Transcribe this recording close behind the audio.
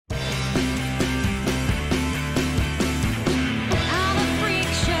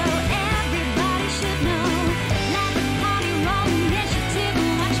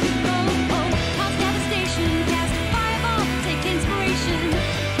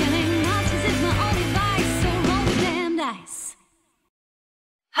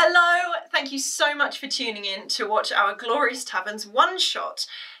thank you so much for tuning in to watch our Glorious Taverns one-shot,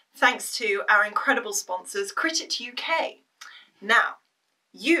 thanks to our incredible sponsors, Critit UK. Now,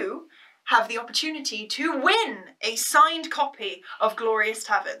 you have the opportunity to win a signed copy of Glorious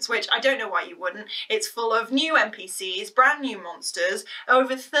Taverns, which I don't know why you wouldn't. It's full of new NPCs, brand new monsters,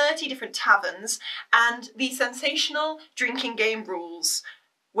 over 30 different taverns, and the sensational drinking game rules,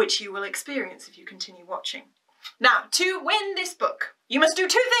 which you will experience if you continue watching. Now, to win this book, you must do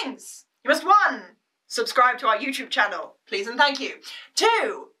 2 things. You must, 1, subscribe to our YouTube channel, please and thank you.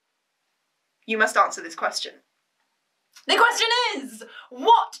 2, you must answer this question. The question is,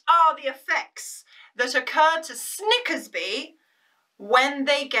 what are the effects that occur to Snickersby when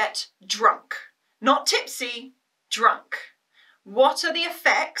they get drunk? Not tipsy, drunk. What are the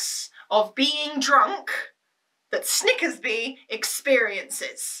effects of being drunk that Snickersby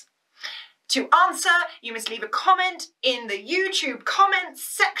experiences? To answer, you must leave a comment in the YouTube comments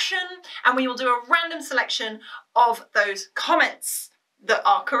section, and we will do a random selection of those comments that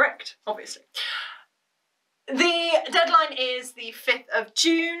are correct, obviously. The deadline is the 5th of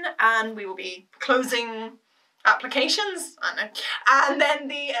June, and we will be closing applications, I don't know. And then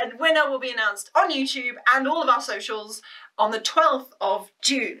the winner will be announced on YouTube and all of our socials on the 12th of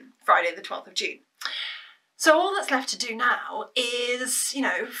June, Friday the 12th of June. So all that's left to do now is, you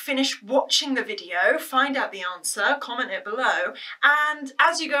know, finish watching the video, find out the answer, comment it below, and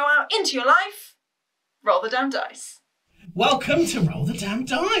as you go out into your life, roll the damn dice. Welcome to Roll the Damn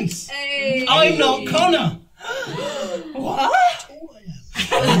Dice. Hey. I'm not Connor. What?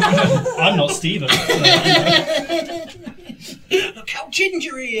 I'm not Stephen. Look how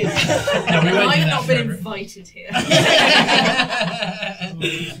ginger he is. I've not been invited here.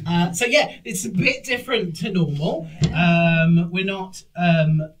 So yeah, it's a bit different to normal. We're not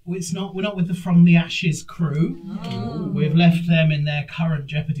with the From the Ashes crew. Oh. We've left them in their current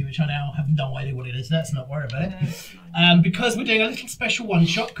jeopardy, which I now have no idea what it is. Let's not worry about it. Because we're doing a little special one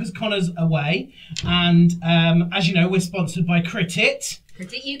shot because Connor's away, and as you know, we're sponsored by Critit.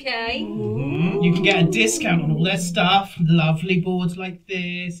 Critit UK. Ooh. You can get a discount on all their stuff. Lovely boards like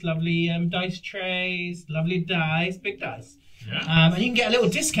this, lovely dice trays, lovely dice, big dice. Yeah. And you can get a little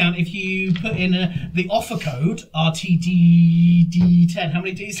discount if you put in the offer code RTDD10. How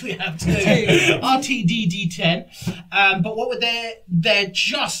many Ds do we have? 2. RTDD10. But what they're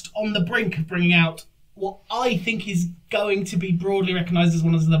just on the brink of bringing out what I think is going to be broadly recognised as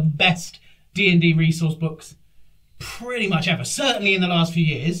one of the best D&D resource books pretty much ever, certainly in the last few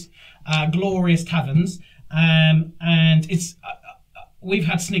years. Glorious Taverns, and it's we've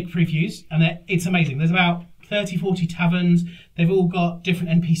had sneak previews and it's amazing. There's about 30-40 taverns. They've all got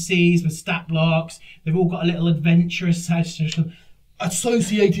different NPCs with stat blocks. They've all got a little adventure associated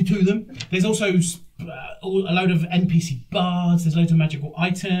to them. There's also a load of NPC bards. There's loads of magical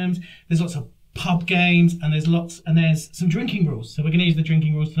items. There's lots of pub games, and there's some drinking rules. So we're going to use the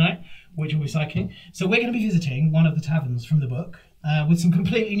drinking rules tonight, which will be cycling. So we're going to be visiting one of the taverns from the book with some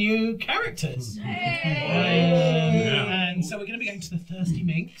completely new characters. And so we're going to be going to the Thirsty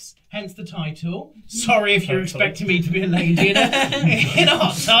Minx, hence the title. Sorry if you're expecting me to be a lady in a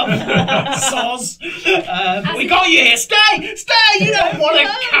hot tub. Soz. We got you here. Stay! You don't want to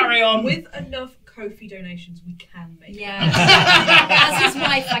carry on. With enough Ko-fi donations, we can make it. As his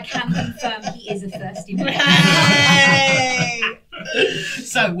wife, I can confirm he is a thirsty man.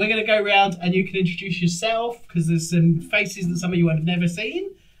 So we're going to go around and you can introduce yourself because there's some faces that some of you have never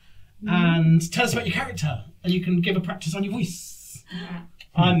seen, and tell us about your character, and you can give a practice on your voice.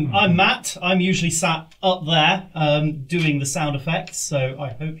 I'm Matt. I'm usually sat up there doing the sound effects, so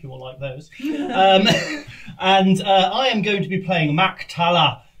I hope you will like those. And I am going to be playing Mac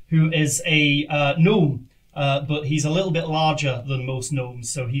Tala, who is a gnome, but he's a little bit larger than most gnomes,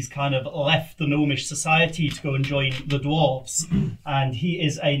 so he's kind of left the gnomish society to go and join the dwarves. And he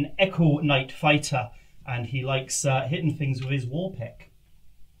is an Echo Knight fighter, and he likes hitting things with his war pick.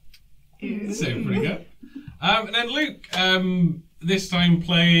 Sounds pretty good. And then Luke, this time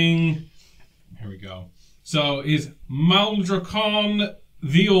playing... Here we go. So is Moldrakkon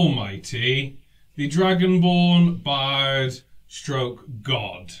the Almighty, the Dragonborn Bard... stroke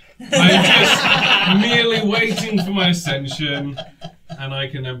God. I'm just merely waiting for my ascension, and I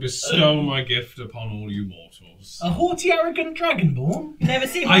can then bestow my gift upon all you mortals. A haughty, arrogant Dragonborn? Never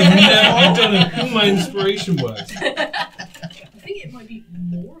seen I've never done it. Who my inspiration works. I think it might be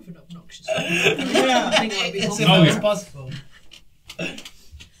more of an obnoxious one. Yeah, I think it might be it's possible. possible.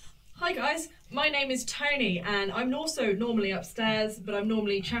 Hi guys, My name is Tony, and I'm also normally upstairs, but I'm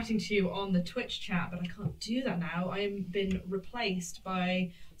normally chatting to you on the Twitch chat, but I can't do that now. I've been replaced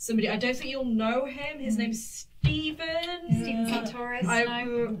by somebody. I don't think you'll know him. His name's Stephen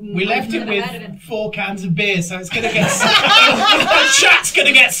Santoris. We left him with 4 cans of beer, so it's gonna get the chat's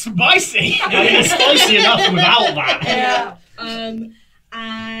gonna get spicy. It's spicy enough without that. Yeah.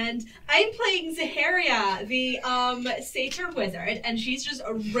 And I'm playing Zaharia, the satyr wizard, and she's just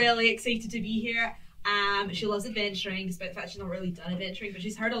really excited to be here. She loves adventuring, despite the fact she's not really done adventuring, but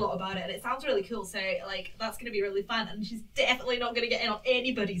she's heard a lot about it, and it sounds really cool. So, like, that's going to be really fun, and she's definitely not going to get in on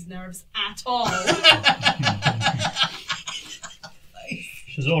anybody's nerves at all.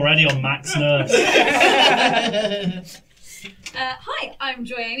 She's already on max nerves. Hi, I'm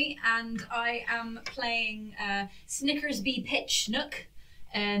Joy Amy, and I am playing Snickersby Pitch Snook,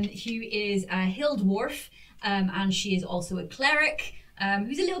 who is a hill dwarf, and she is also a cleric,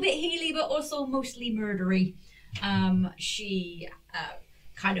 who's a little bit healy, but also mostly murdery. She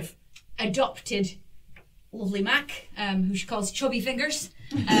kind of adopted lovely Mac, who she calls Chubby Fingers,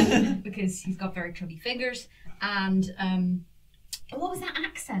 because he's got very chubby fingers, and what was that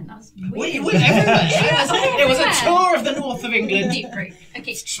accent? That was weird. It was everywhere. It was a tour of the north of England. Great.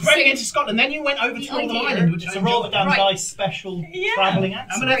 Okay. Spreading into Scotland, then you went over to Northern Ireland, which It's I a rather enjoyed. damn nice special travelling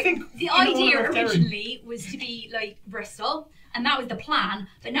accent. I mean, I think The in honour idea of Darren- originally was to be like Bristol, and that was the plan.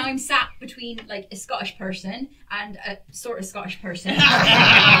 But now I'm sat between like a Scottish person and a sort of Scottish person.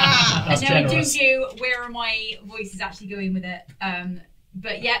 That's And now generous. I don't know where my voice is actually going with it.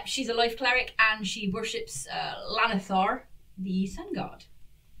 But yeah, she's a life cleric, and she worships Lanathar, the sun god.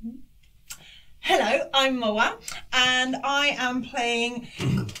 Hello, I'm Moa, and I am playing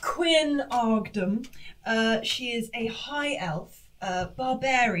Quinn Argdame. She is a high elf,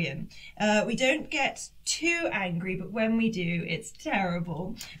 barbarian. We don't get too angry, but when we do, it's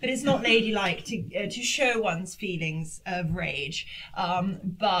terrible. But it's not ladylike to show one's feelings of rage.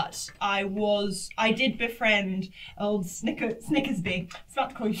 But I did befriend old Snickersby. I was about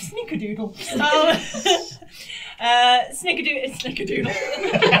to call you Snickerdoodle. Snickerdoodle.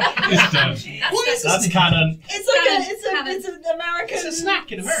 It's done. That's canon. It's like it's an American. It's a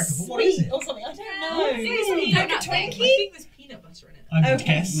snack in America, but what is it? Or something. I don't know. Seriously, Like a donut thing. I Twinkie. think there's peanut butter in it. I would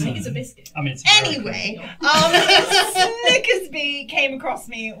Okay. guess. I think it's a biscuit. I mean, it's American. Anyway, Snickersby came across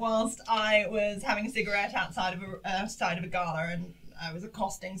me whilst I was having a cigarette outside of a gala, and I was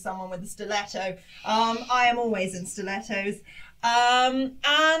accosting someone with a stiletto. I am always in stilettos,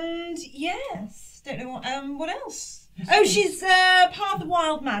 and yes, don't know what else. Oh, she's part of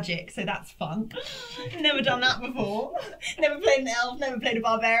wild magic, so that's fun. Never done that before. Never played an elf. Never played a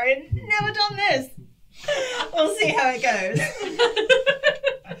barbarian. Never done this. We'll see how it goes.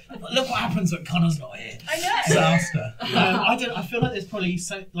 Look what happens when Connor's not here. I know. Disaster. I feel like there's probably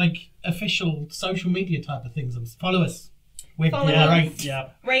official social media type of things. Follow us. Follow us. Great. Yeah.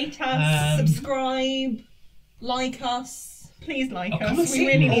 Rate us, Um, subscribe, like us. Please like come us. and We see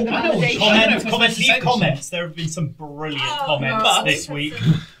really more. need the I know what validation. comment. Leave comments. There have been some brilliant comments But- this week.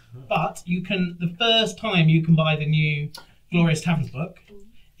 But the first time you can buy the new Glorious Taverns book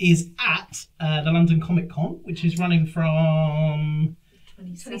is at the London Comic Con, which is running from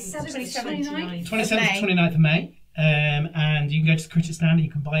 27th, 29th. 27th to 29th of May. And you can go to the Critit stand and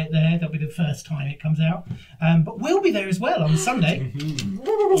you can buy it there. That'll be the first time it comes out. But we'll be there as well on Sunday.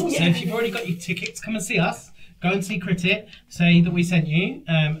 So if you've already got your tickets, come and see us. Go and see Critit, say that we sent you,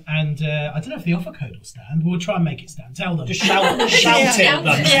 and I don't know if the offer code will stand. We'll try and make it stand. Tell them. Just shout it at them. Just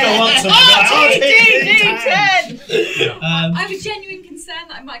Yeah. go up to them. RTD10! I have a genuine concern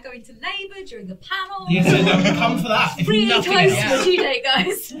that I might go into labour during the panel. Yeah, so don't come for that. If Really nothing close else. to the due date,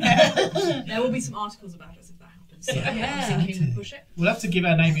 guys. There will be some articles about us if that happens. So I'm thinking we push it. We'll have to give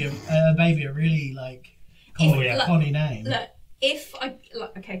our baby a really Connie name. Look,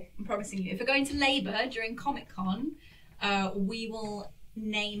 okay, I'm promising you, if we're going to labour during Comic Con, we will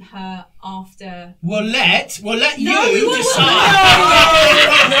name her after. We'll let we you won't. decide.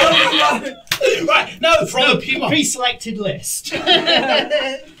 Right, no, From no, a come on. pre-selected list.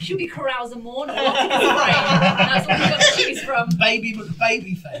 She'll be Carouse and Morn or Optimus Prime. That's what we've got to choose from. Baby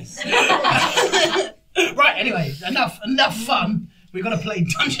McBabyface. Right, anyway, enough fun. We've got to play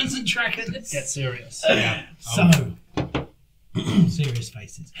Dungeons and Dragons. Get serious. Yeah. So, serious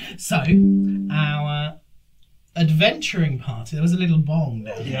faces. So, our adventuring party. There was a little bong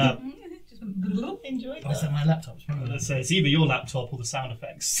there. Yeah. Enjoy Oh, is that my laptop? Let's say it's either your laptop or the sound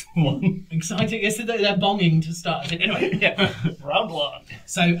effects one. Exciting. Yes, they're bonging to start. Anyway, Yeah. Round one.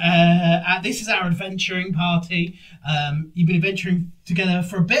 so this is our adventuring party. You've been adventuring together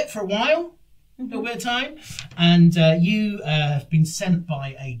for a while. a little bit of time, and you have been sent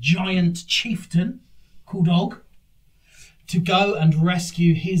by a giant chieftain called Og to go and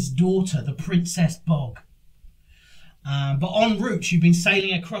rescue his daughter, the Princess Bog. But en route, you've been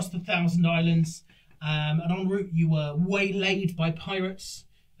sailing across the Thousand Islands, and en route you were waylaid by pirates.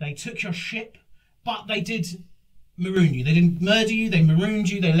 They took your ship, but they did maroon you. They didn't murder you, they marooned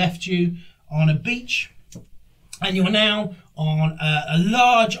you, they left you on a beach. And you are now on a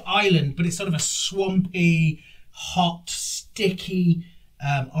large island, but it's sort of a swampy, hot, sticky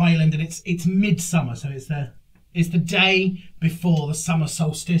island, and it's midsummer, so it's the day before the summer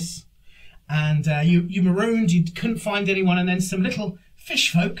solstice. And you marooned, you couldn't find anyone, and then some little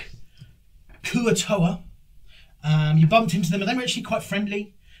fish folk, Kuatoa, you bumped into them, and they were actually quite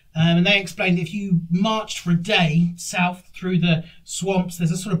friendly. And they explained if you marched for a day south through the swamps,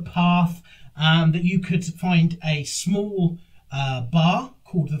 there's a sort of path that you could find a small bar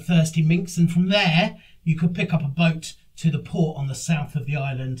called the Thirsty Minx, and from there you could pick up a boat to the port on the south of the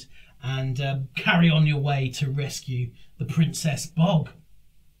island and carry on your way to rescue the Princess Bog.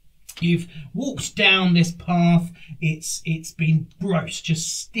 You've walked down this path. It's been gross,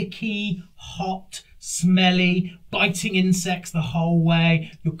 just sticky, hot, smelly, biting insects the whole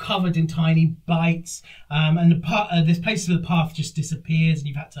way. You're covered in tiny bites, and this place of the path just disappears, and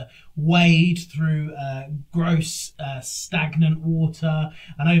you've had to wade through gross, stagnant water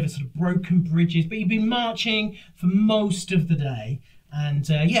and over sort of broken bridges. But you've been marching for most of the day, and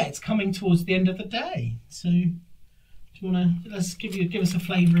yeah, it's coming towards the end of the day. So, do you want to give us a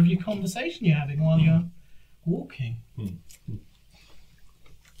flavour of your conversation you're having while you're walking?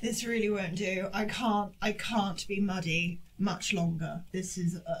 This really won't do. I can't be muddy much longer. This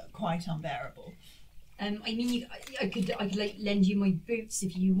is quite unbearable. I mean, I could like lend you my boots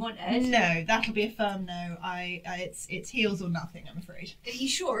if you wanted. No, that'll be a firm no. It's heels or nothing, I'm afraid. Are you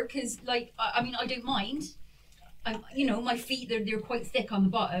sure? Because like, I mean, I don't mind. You know, my feet they're quite thick on the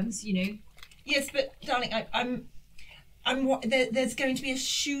bottoms. You know. Yes, but darling, there's going to be a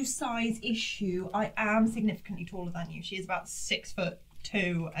shoe size issue. I am significantly taller than you. She is about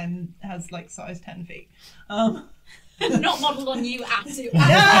 6'2" and has like size 10 feet. Not modelled on you at all.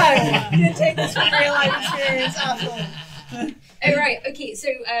 No! You take this from real life experience at all. Oh, right, okay, so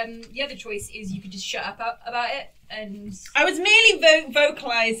the other choice is you could just shut up about it and... I was merely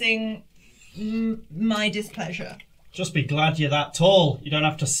vocalising my displeasure. Just be glad you're that tall. You don't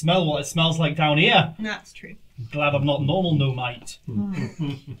have to smell what it smells like down here. That's true. Glad I'm not normal, no mate.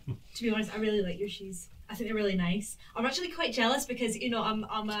 To be honest, I really like your shoes. I think they're really nice. I'm actually quite jealous because, you know,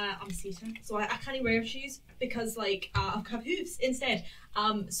 I'm a satyr, so I can't wear shoes because like I have hooves instead.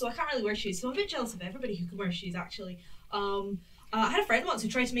 So I can't really wear shoes. So I'm a bit jealous of everybody who can wear shoes actually. I had a friend once who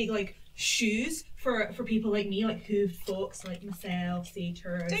tried to make like shoes for people like me, like hooved folks like myself,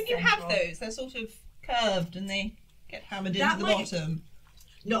 satyrs. Don't you have those? They're sort of curved and they get hammered into the bottom.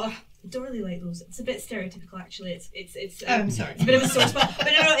 No, I don't really like those. It's a bit stereotypical, actually. It's. I'm sorry. It's a bit of a sore spot, but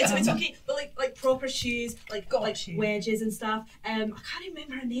no, it's okay. But like proper shoes, like wedges and stuff. I can't even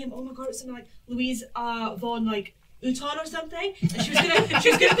remember her name. Oh my god, it was something like Louise von like Uton or something. And she was gonna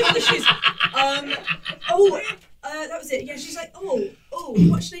put on the shoes. That was it. Yeah, she's like, oh,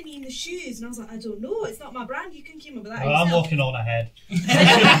 what should I name the shoes? And I was like, I don't know. It's not my brand. You can come up with that. Well, I'm walking on ahead. She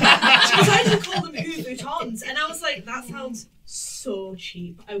decided to call them Utons, and I was like, that sounds so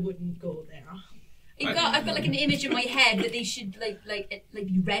cheap. I wouldn't go there. I've got like an image in my head that they should like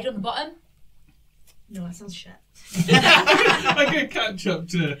be red on the bottom. No, that sounds shit. I could catch up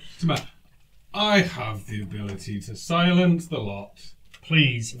to Matt. I have the ability to silence the lot.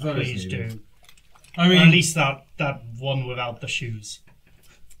 Please do. I mean, at least that one without the shoes.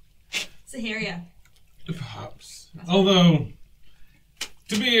 Saharia. Perhaps. Although,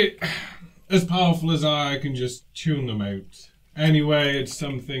 to be as powerful as I can just tune them out. Anyway, it's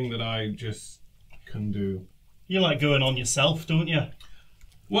something that I just can do. You like going on yourself, don't you?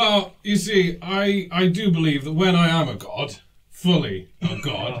 Well, you see, I do believe that when I am a god, fully a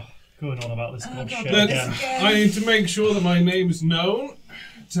god, going on about this god shit that again. I need to make sure that my name is known.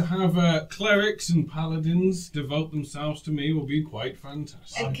 To have clerics and paladins devote themselves to me will be quite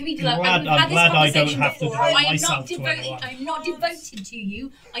fantastic. Can we do I'm that? glad I don't have to before. devote I am myself not to devoted. anyone. I am not devoted to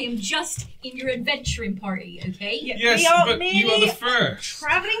you. I am just in your adventuring party. Okay. Yes, but you are the first.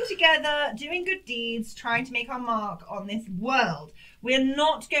 Travelling together, doing good deeds, trying to make our mark on this world. We're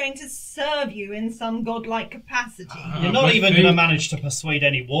not going to serve you in some godlike capacity. You're not even going to manage to persuade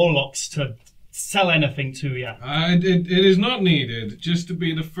any warlocks to sell anything to you. It is not needed. Just to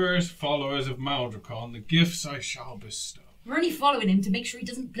be the first followers of Moldrakkon, the gifts I shall bestow. We're only following him to make sure he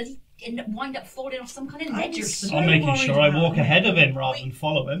doesn't bloody wind up falling off some kind of ledge or something. I'm making sure I walk ahead of him rather than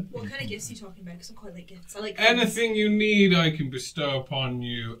follow him. What kind of gifts are you talking about? Because I quite like gifts. I like Anything you need, I can bestow upon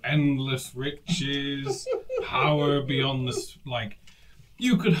you. Endless riches, power beyond this. Like,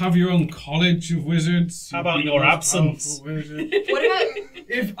 you could have your own college of wizards. How about You'd be your the most absence? powerful wizard. What about?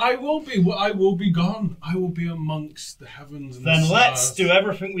 If I will be gone. I will be amongst the heavens and Then the let's stars. do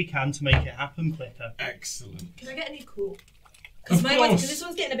everything we can to make it happen quicker. Excellent. Can I get a new coat? Of Because course. this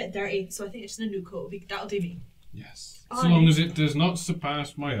one's getting a bit dirty, so I think it's just a new coat. That'll do me. Yes. Oh, So long as it does not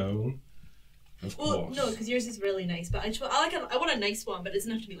surpass my own. Of Well, course. no, because yours is really nice. But I want a nice one, but it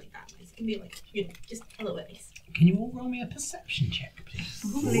doesn't have to be like that nice. It can be like, you know, just a little bit nice. Can you all roll me a perception check, please?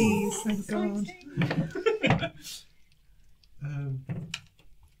 Please, thank God.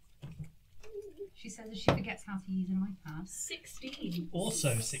 She says that she forgets how to use an iPad. 16.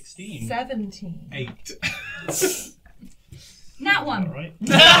 Also 16. 17. 8. That one. All right.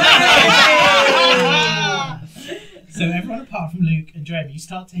 So everyone apart from Luke and Jeremy,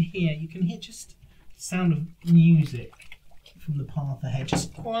 you can hear just the sound of music from the path ahead,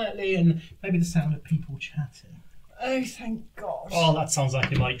 just quietly, and maybe the sound of people chatting. Oh, thank God. Oh, that sounds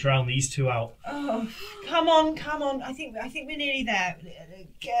like it might drown these two out. Oh, come on, come on. I think we're nearly there.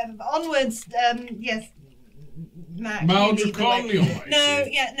 Onwards. Yes, Mac. you lead the way. Moldrakkon, you're right. No,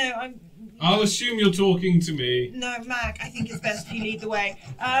 yeah, no. I'll assume you're talking to me. No, Mac, I think it's best you lead the way.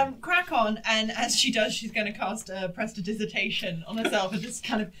 Crack on, and as she does, she's going to cast prestidigitation on herself and just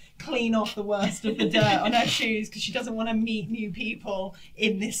kind of clean off the worst of the dirt on her shoes because she doesn't want to meet new people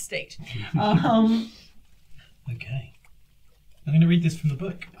in this state. Okay. I'm going to read this from the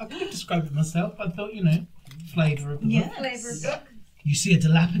book. I could have described it myself, but I thought, flavour of the book. Flavour of book. You see a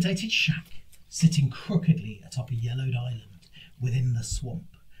dilapidated shack sitting crookedly atop a yellowed island within the swamp.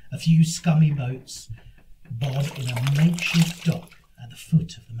 A few scummy boats bob in a makeshift dock at the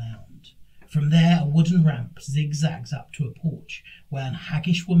foot of the mound. From there, a wooden ramp zigzags up to a porch where an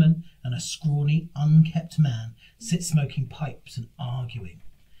haggish woman and a scrawny, unkept man sit smoking pipes and arguing.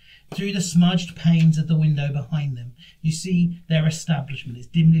 Through the smudged panes of the window behind them, you see their establishment is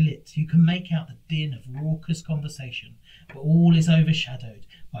dimly lit. You can make out the din of raucous conversation, but all is overshadowed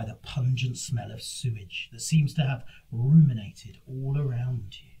by the pungent smell of sewage that seems to have ruminated all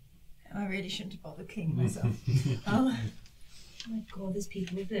around you. I really shouldn't have bothered cleaning myself. Oh my God, there's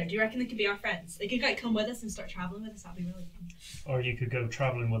people over there. Do you reckon they could be our friends? They could come with us and start travelling with us. That'd be really fun. Or you could go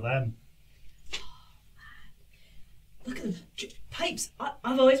travelling with them. Look at them. Pipes.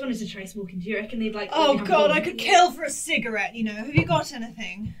 I've always wanted to try smoking. Do you reckon they'd like... Oh let me have God, one? I could kill for a cigarette, Have you got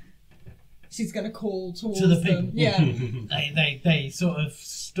anything? She's going to call towards To the people. them. Yeah. They sort of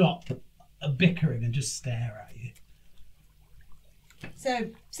stop bickering and just stare at you. So,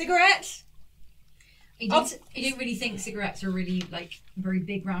 cigarette? I don't really think cigarettes are really very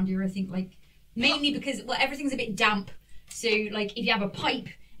big round here. I think mainly because everything's a bit damp. So if you have a pipe,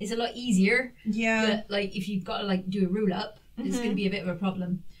 it's a lot easier. Yeah. But if you've got to do a roll up, it's going to be a bit of a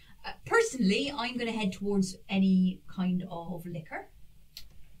problem. Personally, I'm going to head towards any kind of liquor.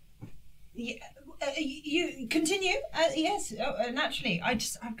 Yeah. You continue? Yes. Naturally. I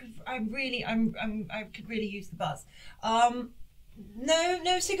could really use the buzz.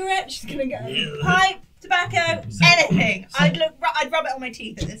 No cigarette. She's gonna go pipe, tobacco, anything. I'd rub it on my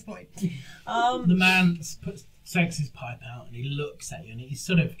teeth at this point. The man takes his pipe out and he looks at you and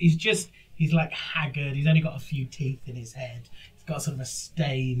he's like haggard. He's only got a few teeth in his head. He's got sort of a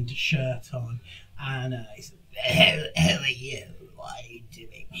stained shirt on, and he says, "How are you? What are you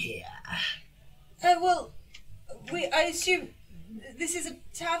doing here?" Well, I assume this is a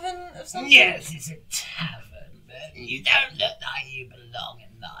tavern of some sort? Yes, it's a tavern, but you don't look like you belong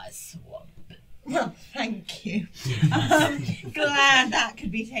in my swamp. Well, thank you. Glad that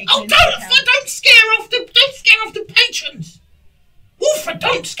could be taken. Oh, into don't account. scare off the patrons. Oof!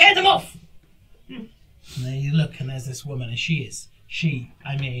 Don't scare them off. And there you look, and there's this woman, and she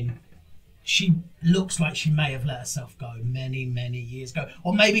looks like she may have let herself go many, many years ago,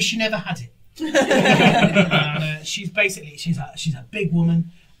 or maybe she never had it. And she's a big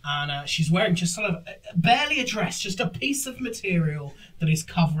woman, and she's wearing just sort of barely a dress, just a piece of material that is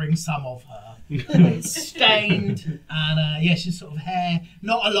covering some of her. It's stained, and she's sort of hair,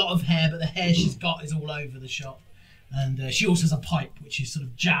 not a lot of hair, but the hair she's got is all over the shop. And she also has a pipe which is sort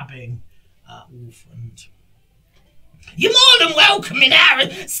of jabbing Wolf. And you're more than welcome in our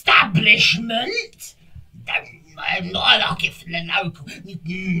establishment. I like it for the local.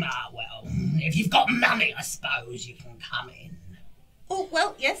 Well, if you've got money, I suppose you can come in. Oh,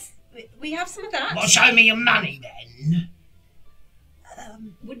 well, yes, we have some of that. Well, show me your money then.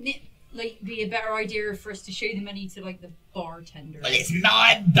 Wouldn't it like be a better idea for us to show the money to like the bartender? Well, it's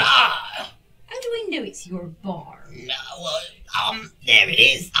my bar. How do I know it's your bar? No, well, there it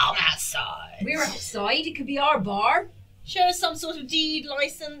is. I'm outside. We're outside. It could be our bar. Show us some sort of deed,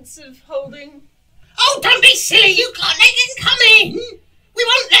 license of holding. Oh, don't be silly. You can't let them come in. We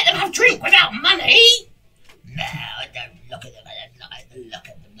won't let them have drink without money. No, don't look at them. I don't like the look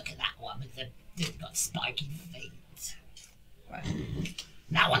at them. Look at that one with they've got spiky feet. Right.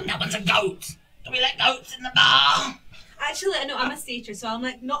 That one's a goat. Do we let goats in the bar? Actually, no, I'm a satyr, so I'm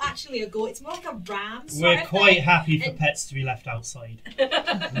like not actually a goat. It's more like a ram. We're quite happy for pets to be left outside.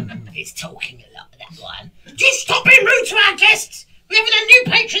 He's talking a lot, that one. Just stop being rude to our guests. We haven't had new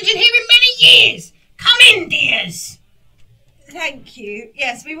patrons in here in many years. Come in, dears. Thank you.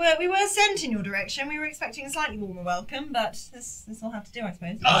 Yes, we were sent in your direction. We were expecting a slightly warmer welcome, but this will have to do, I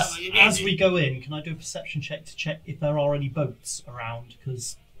suppose. As we go in, can I do a perception check to check if there are any boats around?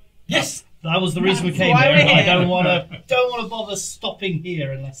 Because Yes. that was the reason we That's came why here. we're I here. don't want to bother stopping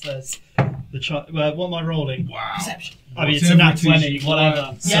here unless there's the what am I rolling? Wow. Perception. I mean, it's a nat Whatever it is 20, you whatever.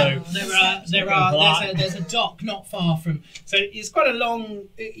 want. Yeah, So there's a dock not far from. So it's quite a long.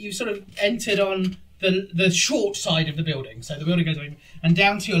 You sort of entered on the short side of the building. So the building goes over, and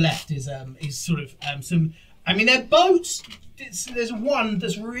down to your left is sort of some. I mean, they're boats. There's one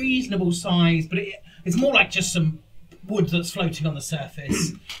that's reasonable size, but it's more like just some wood that's floating on the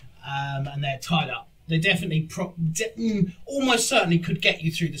surface, and they're tied up. They definitely, almost certainly could get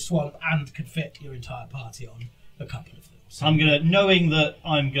you through the swamp and could fit your entire party on a couple of them. So I'm knowing that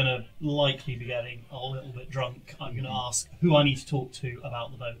I'm gonna likely be getting a little bit drunk, I'm gonna ask who I need to talk to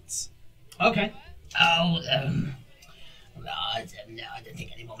about the boats. Okay. No, I don't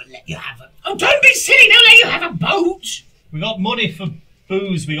think anyone would let you have a... Oh, don't be silly! They'll let you have a boat! We got money for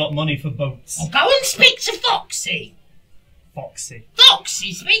booze, we got money for boats. Oh, go and speak to Foxy. Foxy.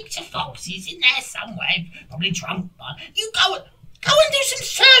 Foxy, speak to Foxy. He's in there somewhere, probably drunk. But you go and do some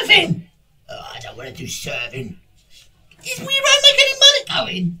serving. Oh, I don't want to do serving. We won't make any money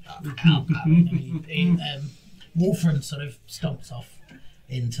going. I'll go. Wolfram sort of stomps off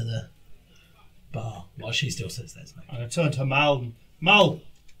into the bar while she still sits there. I'm gonna turn to Mal. Mal,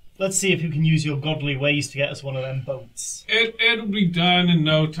 let's see if you can use your godly ways to get us one of them boats. It'll be done in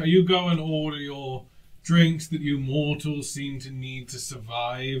no time. You go and order your drinks that you mortals seem to need to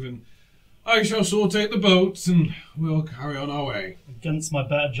survive, and I shall sortate the boats, and we'll carry on our way. Against my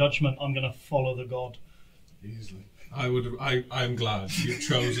better judgment, I'm gonna follow the god. Easily. I'm glad you've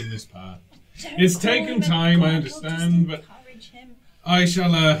chosen this path. It's taken time, I understand, but I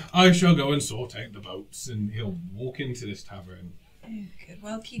shall go and sortate the boats, and he'll walk into this tavern. Oh, good.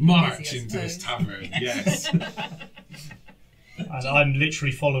 Well, keep him March busy, I into this suppose. tavern, yes. And I'm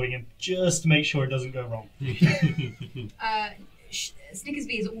literally following him just to make sure it doesn't go wrong.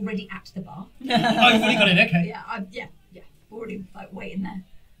 Snickersby is already at the bar. Oh, you've already got it, okay. Yeah, already like waiting there.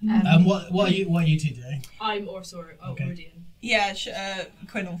 What are you two doing? I'm Orsor. Oh, Okay. Ordian. Yeah,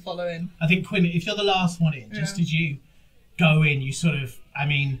 Quinn will follow in. I think, Quinn, if you're the last one in, just as you go in, you sort of, I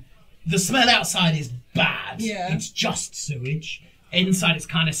mean, the smell outside is bad. Yeah. It's just sewage. Inside it's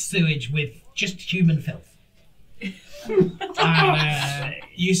kind of sewage with just human filth. And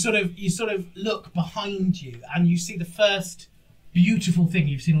you sort of look behind you and you see the first beautiful thing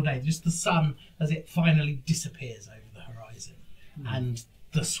you've seen all day, just the sun as it finally disappears over the horizon. And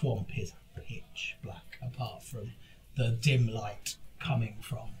the swamp is pitch black apart from the dim light coming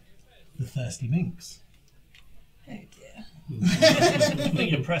from the Thirsty Minx. Oh dear. I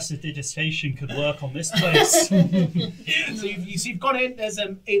think impressive digestation could work on this place. So you've gone in. There's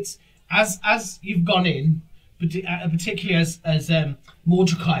it's as you've gone in, particularly as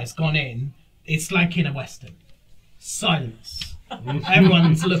Moldrakkon has gone in. It's like in a western. Silence.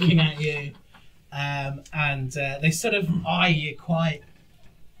 Everyone's looking at you, and they sort of eye you quite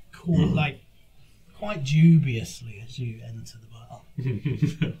dubiously as you enter the bar.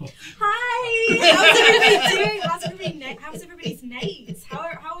 Hi! How's everybody doing? How's everybody's night? How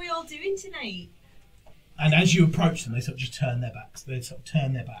are we all doing tonight? And as you approach them, they sort of just turn their backs. They sort of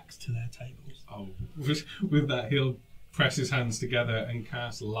turn their backs to their tables. Oh, with that, he'll press his hands together and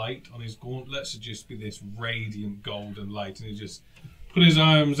cast light on his gauntlets to just be this radiant golden light, and he just put his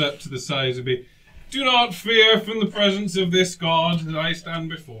arms up to the sides and be, "Do not fear from the presence of this god that I stand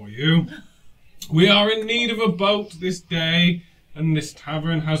before you. We are in need of a boat this day, and this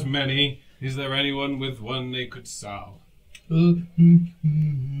tavern has many. Is there anyone with one they could sell?" There's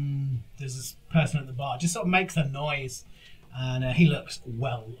this person at the bar, just sort of makes a noise, and he looks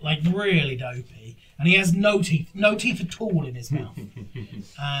really dopey, and he has no teeth at all in his mouth,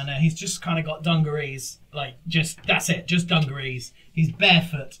 and he's just kind of got dungarees, just dungarees. He's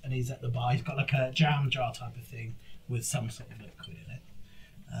barefoot and he's at the bar. He's got like a jam jar type of thing with some sort of liquid in it,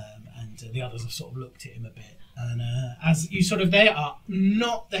 and the others have sort of looked at him a bit, and as you sort of they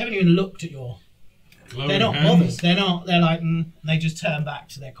haven't even looked at your. They're not bothered. They're like, they just turn back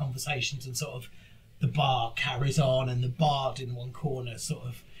to their conversations, and sort of the bar carries on, and the bard in one corner sort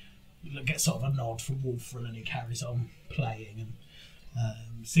of gets sort of a nod from Wolfram, and he carries on playing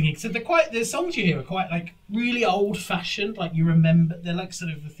and singing. So the songs you hear are quite like really old fashioned, like you remember. They're like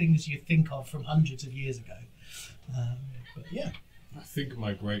sort of the things you think of from hundreds of years ago. But yeah, I think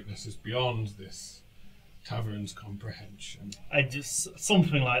my greatness is beyond this tavern's comprehension.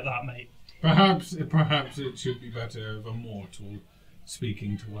 Something like that, mate. Perhaps it should be better of a mortal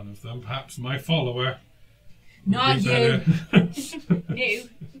speaking to one of them. Perhaps my follower. Not you. No,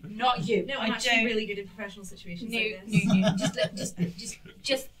 not you. No, I'm actually really good in professional situations No, like this. no.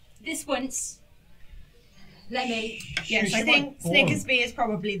 Just this once. Let me. Yes, I think Snickersby is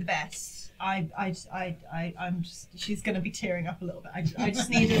probably the best. She's going to be tearing up a little bit. I just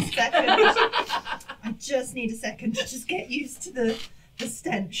need a second. I just need a second to just get used to the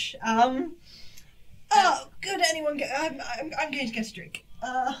stench. Oh, could anyone get? I'm going to get a drink.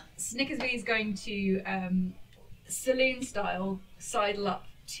 Snickersby is going to saloon style sidle up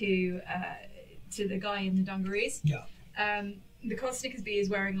to the guy in the dungarees. yeah. Because Snickersby is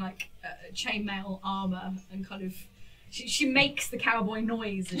wearing like chainmail armor and kind of she makes the cowboy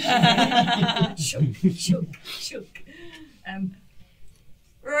noise as she shook.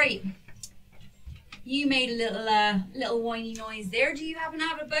 Right. You made a little whiny noise there. Do you happen to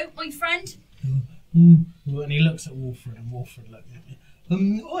have a boat, my friend? And he looks at Wolfred, and Wolfred looks at me.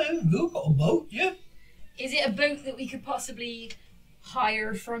 I've got a boat, yeah. Is it a boat that we could possibly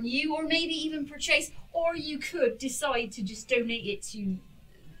hire from you, or maybe even purchase, or you could decide to just donate it to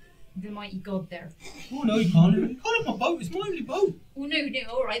the mighty god there? Oh no, you can't. You can't have my boat. It's my only boat. Well, no,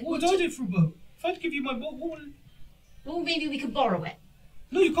 all right. What would I do for a boat? If I had to give you my boat, what would... Well, maybe we could borrow it.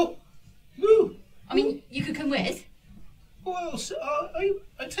 No, you can't. No. I mean, you could come with. Well,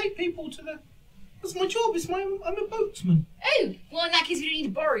 I take people to the... That's my job. I'm a boatsman. Oh, well, in that case, we don't need to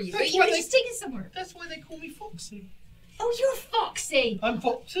borrow you. That's But you why could they- just take us somewhere. That's why they call me Foxy. Oh, you're Foxy. I'm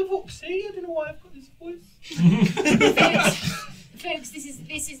Foxy. I don't know why I've got this voice. Folks, this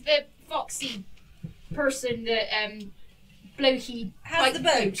is the Foxy person that blokey How's the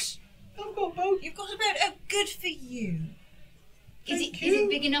boat? I've got a boat. You've got a boat. Oh, good for you. Is Thank it you.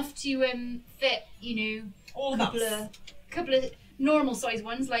 big enough to fit, All a of us. couple of normal sized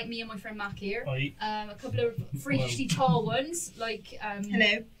ones like me and my friend Mac here. Right. A couple of freakishly tall ones like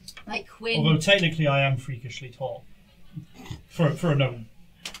Hello. like Quinn Although technically I am freakishly tall. For a gnome.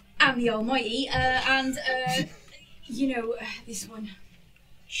 and the Almighty, and this one.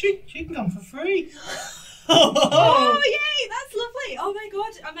 She can come for free. Oh, yay! That's lovely. Oh my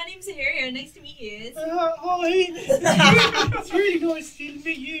god, my name's Zaharia. Nice to meet you. Hi. It's really nice to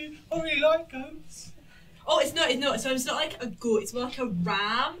meet you. I really like goats. Oh, it's not. So it's not like a goat. It's more like a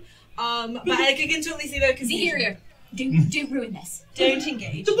ram. But I can totally see that because Zaharia, don't ruin this. don't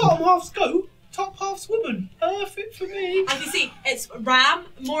engage. The bottom half's goat, top half's woman. Perfect for me. I can see it's ram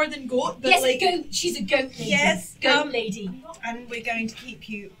more than goat, but Yes, like goat. She's a goat lady. Yes, goat lady. And we're going to keep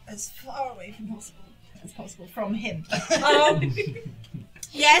you as far away as possible from him.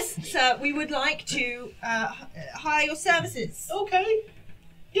 Yes, so we would like to hire your services. Okay.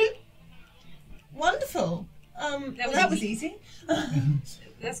 Yeah. Wonderful. That was easy.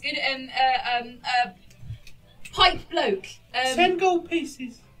 That's good. Pipe bloke. 10 gold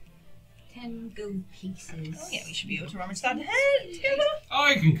pieces. 10 gold pieces. Oh yeah, we should be able to rummage that head together.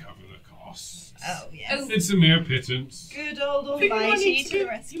 I can cover the costs. Oh yes. It's a mere pittance. Good old I think you might almighty need to to the give-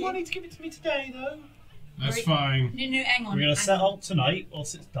 rescue. You might need to give it to me today, though. That's Right. fine. No, hang on. We're going to hang set on. out tonight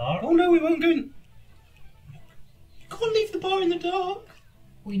whilst it's dark. Oh no, we won't go in. You can't leave the bar in the dark.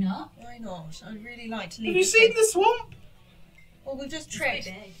 We not? Why not? I'd really like to leave. Have you the seen place- the swamp? Well, we've just It's quite trekked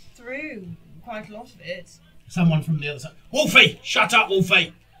big. through quite a lot of it. Someone from the other side. Wolfie! Shut up,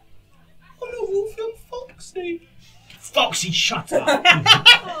 Wolfie! Oh no, Wolfie, I'm Foxy. Foxy, shut up!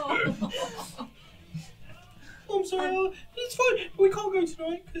 I'm sorry, it's fine. We can't go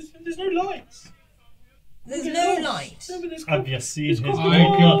tonight because there's no lights. There's no light. No, but there's Have you seen his It's I big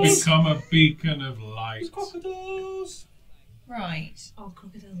can guts? become a beacon of light. There's crocodiles. Right. Oh,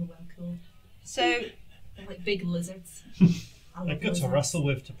 crocodiles are well cool. So, They're like big lizards. I They're love good to lizards. wrestle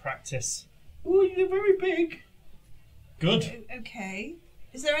with to practice. Oh, they're very big. Good. okay.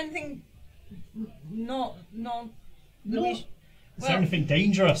 Is there anything not No. Is there anything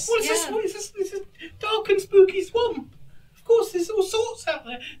dangerous? What is this? What is this? This is dark and spooky swamp. Of course, there's all sorts out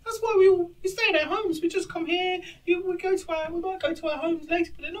there. That's why we stay in our homes. We just come here. We might go to our homes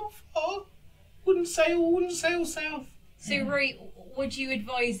later, but they're not far. Wouldn't sail south. So, Rory, would you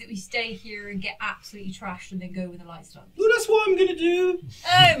advise that we stay here and get absolutely trashed and then go when the lights done? Well, that's what I'm gonna do.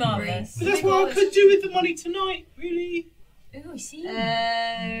 Oh, marvellous. But that's what I could do with the money tonight. Really. Oh, I see.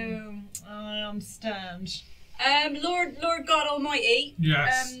 I understand. Lord God Almighty.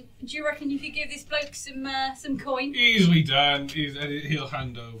 Yes. Do you reckon you could give this bloke some coin? Easily done. He'll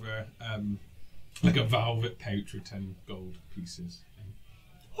hand over like a velvet pouch with 10 gold pieces.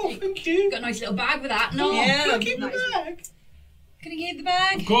 Oh, thank you. Got a nice little bag with that. No. Yeah. Can I keep the bag? Can I give the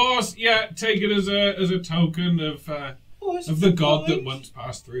bag? Of course, yeah. Take it as a token of Oh, it's the god that fine. once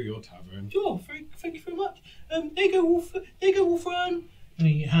passed through your tavern. Sure, thank you very much. There you go, Wolf. There you go, Wolfran. And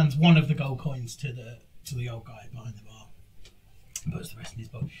he hands one of the gold coins to the old guy behind the bar. And puts the rest in his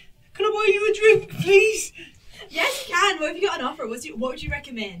pocket. Can I buy you a drink, please? Yes, you can. What have you got an offer? What would you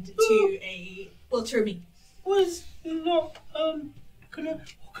recommend to me? Was not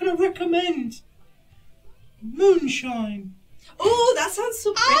what can I recommend? Moonshine. Oh, that sounds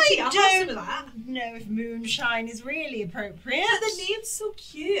so pretty. I'll have some of don't that. know if moonshine is really appropriate. But the name's so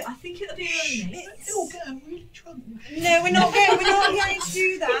cute. I think it'll be really nice. It'll get really drunk. No, we're not going to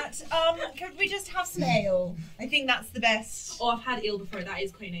do that. Could we just have some ale? I think that's the best. Oh, I've had ale before. That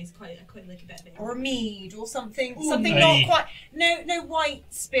is quite nice. I quite like a bit of ale. Or a mead or something. Ooh, something hey. not quite. No white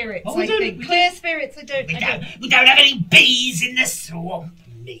spirits. Oh, we I don't- think we clear spirits. I don't. We don't have any bees in the swamp.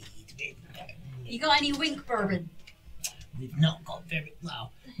 Mead. You got any wink bourbon? We've not got very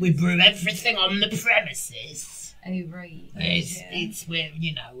well. We brew everything on the premises. Oh, right. It's we're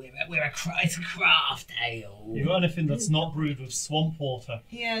a craft ale. You got anything that's not brewed with swamp water?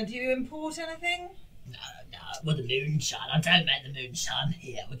 Yeah. Do you import anything? No. Well, the moonshine. I don't make the moonshine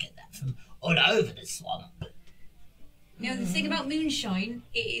here. We get that from all over the swamp. You know, the thing about moonshine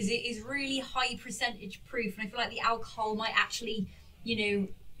is it is really high percentage proof, and I feel like the alcohol might actually, Be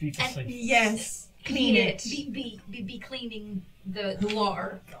safe. Yes. Clean it. Be cleaning the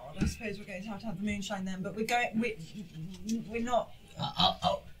water. God, I suppose we're going to have the moonshine then, but we're not.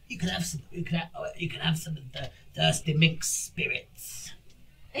 You can have some. You can have some of the Thirsty Minx spirits.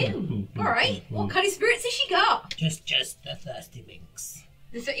 Ooh, all right. What kind of spirits has she got? Just the Thirsty Minx.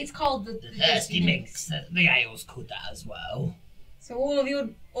 It's called the The Thirsty Minx. The ale's called that as well. So all of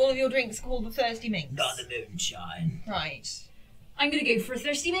your drinks are called the Thirsty Minx. Not the moonshine. Right. I'm gonna go for a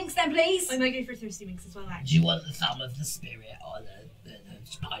Thirsty Minx then, please. I might go for Thirsty Minx as well, Do actually. you want the thumb of the spirit or the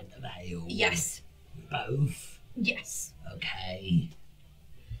pint of ale? Yes. Both. Yes. Okay.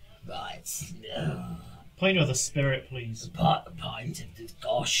 Right. Pint of the spirit, please. A pint of the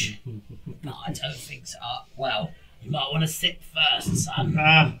gosh. No, I don't think so. Well, you might want to sip first, son.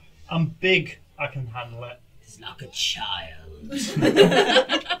 I'm big. I can handle it. It's like a child.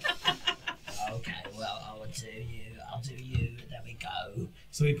 Okay, well, I'll do you. There we go.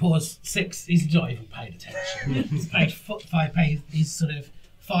 So he pours 6. He's not even paid attention. He's paid he's sort of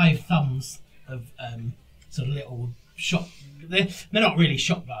 5 thumbs of sort of little shot. They're not really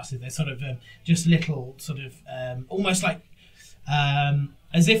shot glasses. They're sort of just little sort of almost like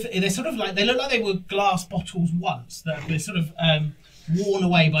as if they're sort of like they look like they were glass bottles once. They're sort of worn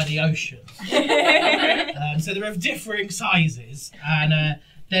away by the ocean. So they're of differing sizes, and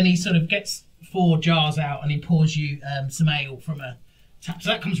then he sort of gets 4 jars out and he pours you some ale from a tap. So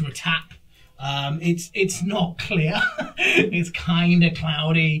that comes from a tap. It's not clear. It's kind of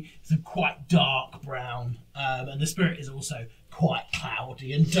cloudy. It's a quite dark brown, and the spirit is also quite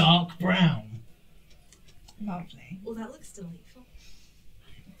cloudy and dark brown. Lovely. Oh, that looks delightful.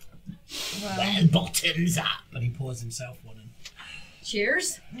 Well, bottoms up, and he pours himself one. And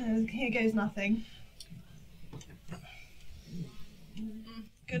Cheers. Here goes nothing.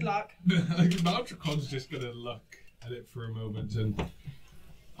 Good luck. Moldrakon's just going to look at it for a moment, and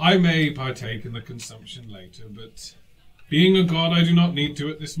I may partake in the consumption later, but being a god, I do not need to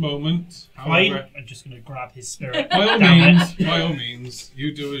at this moment. Fine. However, I'm just going to grab his spirit. by all Damn means, it. by all means,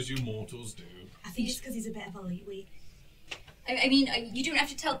 you do as you mortals do. I think it's because he's a bit of a lightweight. I mean, you don't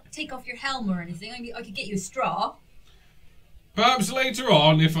have to take off your helm or anything. I could get you a straw. Perhaps later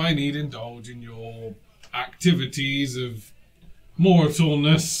on, if I need indulge in your activities of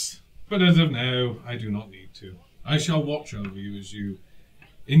mortalness, but as of now, I do not need to. I shall watch over you as you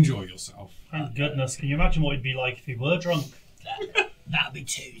enjoy yourself. Thank goodness. Can you imagine what it'd be like if he were drunk? that'll be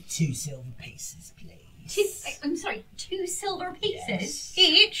two silver pieces, please. I'm sorry, 2 silver pieces. Yes.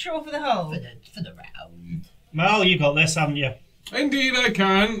 Each or for the whole? For the round. Well, you got this, haven't you? Indeed, I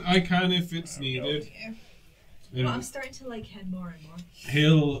can. I can if it's needed. And Well, I'm starting to like him more and more.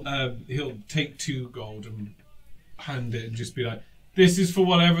 he'll take 2 gold and hand it and just be like, "This is for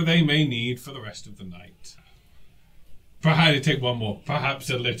whatever they may need for the rest of the night. Perhaps take 1 more, perhaps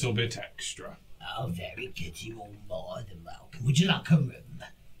a little bit extra." Oh, very good. You all more than welcome. Would you like a room?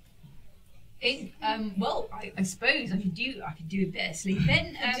 Well, I suppose I could do a bit of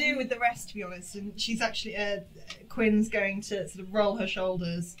sleeping. I do with the rest, to be honest. And she's actually Quinn's going to sort of roll her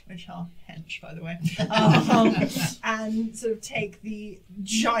shoulders, which are hench, by the way, and sort of take the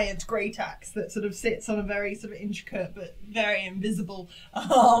giant great axe that sort of sits on a very sort of intricate but very invisible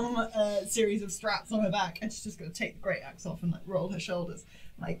series of straps on her back, and she's just going to take the great axe off and like roll her shoulders,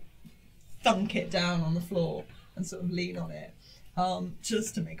 like thunk it down on the floor and sort of lean on it.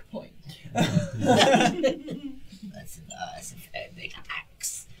 Just to make a point. That's a fair big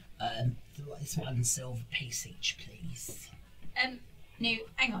axe. It's 1 silver piece each, please. No,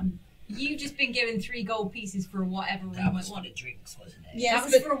 hang on. You've just been given 3 gold pieces for whatever we That might was for want. the drinks, wasn't it? Yes, That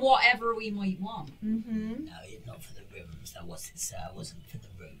was but- for whatever we might want. Mm-hmm. No, not for the rooms. That wasn't for the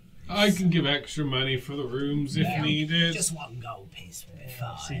rooms. I can give extra money for the rooms if Yeah. needed. Just 1 gold piece would be I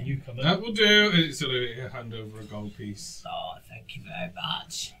see fine. you coming. That will do. It's sort of hand over a gold piece. Oh, thank you very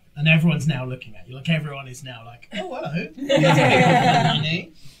much. And everyone's now looking at you. Like everyone is now like, oh, hello.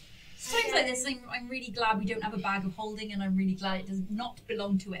 Money. Times like this, I'm really glad we don't have a bag of holding, and I'm really glad it does not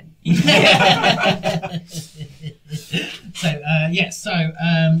belong to him. So,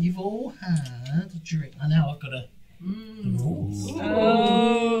 you've all had a drink. I know I've got a.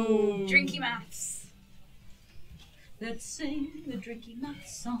 Oh. Drinky maths. Let's sing the drinky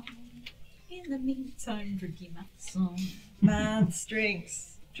maths song. In the meantime, drinky maths song. Maths,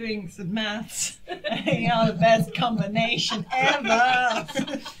 drinks and maths. They are the best combination ever.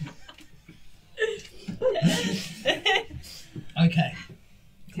 Okay.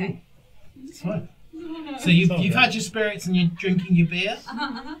 Okay. It's fine. So you've had your spirits and you're drinking your beer.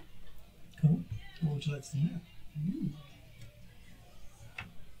 Cool. What would you like to do now?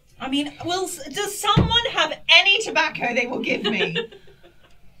 I mean, does someone have any tobacco they will give me?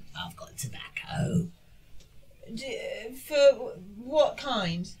 I've got tobacco. For what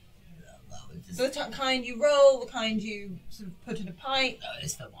kind? Well, For the kind you roll, the kind you sort of put in a pipe. no,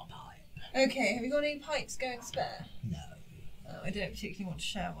 it's for my pipe. Okay, have you got any pipes going spare? No. Oh, I don't particularly want to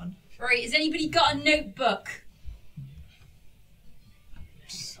share one. Right, has anybody got a notebook?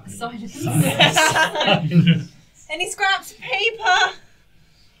 Silence. Any scraps of paper?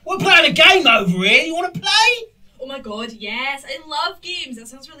 We're playing a game over here. You want to play? Oh my god, yes! I love games. That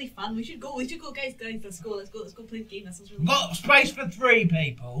sounds really fun. We should go, guys. Let's go play the game. That sounds really We've fun. got space for 3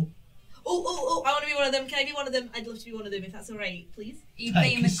 people. Oh! I want to be one of them. Can I be one of them? I'd love to be one of them if that's all right, please. Are you Take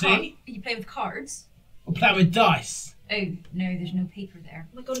playing a with seat. Are you playing with cards? We're playing with dice. Oh no, there's no paper there.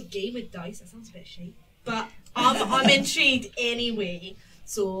 Oh my god, a game with dice. That sounds a bit shite. But I'm intrigued anyway,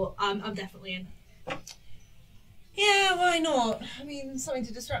 so I'm definitely in. Yeah, why not? I mean, something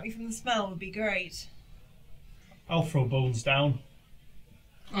to distract me from the smell would be great. I'll throw bones down.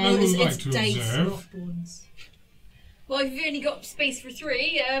 I would it's like to dice, observe. not bones. Well, if you've only got space for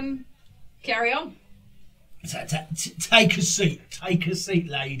 3, carry on. So take a seat. Take a seat,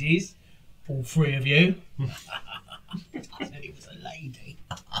 ladies. All 3 of you. I said it was a lady.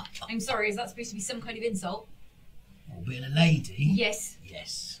 I'm sorry, is that supposed to be some kind of insult? Or being a lady. Yes.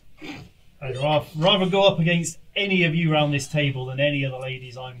 Yes. I'd rather go up against any of you around this table than any of the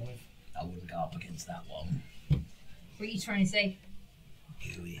ladies I'm with. I wouldn't go up against that one. What are you trying to say?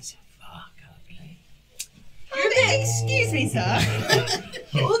 Who is fuck ugly? Excuse me, sir.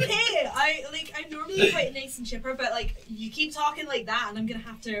 Okay, I'm normally quite nice and chipper, but like you keep talking like that, and I'm gonna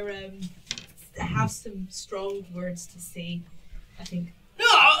have to have some strong words to say. I think. No,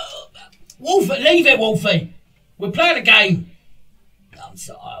 Wolfie, leave it, Wolfie. We're playing a game. I'm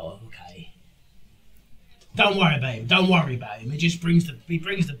sorry. Oh, okay. Don't worry about him. Don't worry about him. He just brings the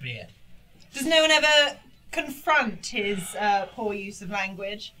beer. Does no one ever confront his poor use of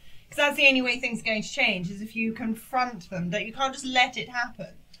language? Because that's the only way things are going to change, is if you confront them. That you can't just let it happen.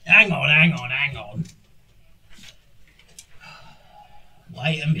 Hang on.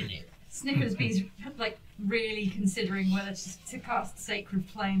 Wait a minute. Snickersby's like really considering whether to cast Sacred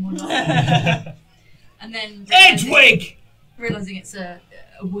Flame or not. And then Edwig! realising it's a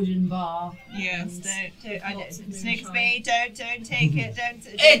wooden bar. Yes, and don't. I don't. lots of Snicksby, don't take it. Don't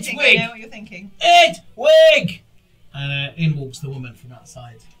think I Edwig! know what you're thinking. Edwig! And in walks the woman from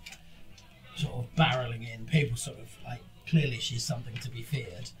outside, sort of barreling in. People sort of like, clearly she's something to be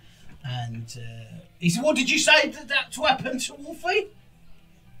feared. And he said, what did you say that's weapon to Wolfie?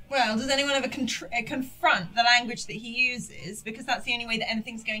 Well, does anyone ever confront the language that he uses? Because that's the only way that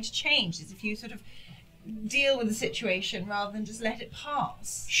anything's going to change, is if you sort of deal with the situation rather than just let it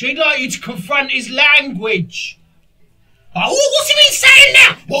pass. She'd like you to confront his language. Oh, what's he been saying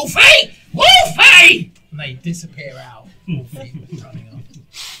now? Wolfie! Wolfie! And they disappear out. Wolfie running off.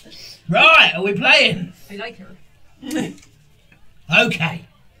 Right, are we playing? I like her. Okay.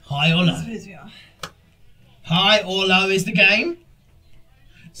 High or I low? suppose we are. High or low is the game.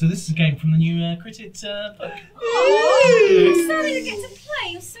 So this is a game from the new Critit book. Oh, sorry to get to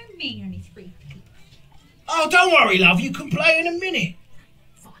play. You're so mean. Only 3 people. Oh, don't worry, love. You can play in a minute.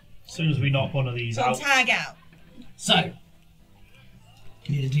 As soon as we knock one of these So I'll out. tag out. So,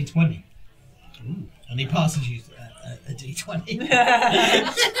 you need a D20. Ooh. And he passes you a D20.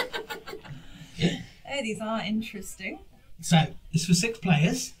 Oh, these are interesting. So, it's for 6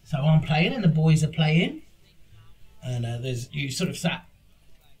 players. So I'm playing and the boys are playing. And you sort of sat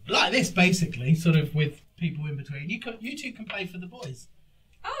like this, basically, sort of with people in between. You two can play for the boys.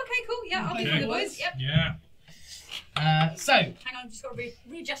 Oh, okay, cool. Yeah, I'll be Okay. for the boys. Yep. Yeah. So, Hang on, just got to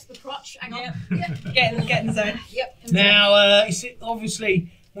readjust the crotch. Hang on. Yep. Get in the zone. Yep. now,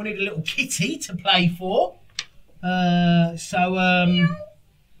 obviously, we need a little kitty to play for. It's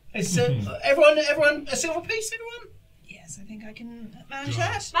everyone a silver piece, everyone? Yes, I think I can manage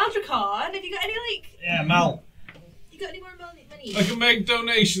that. Moldrakkon, have you got any Yeah, Mal. You got any more money? I can make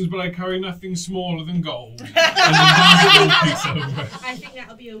donations, but I carry nothing smaller than gold. And then gold piece over. I think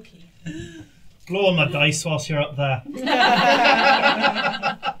that'll be okay. Blow on the dice whilst you're up there.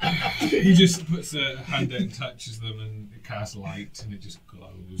 He just puts a hand out and touches them, and it casts light, and it just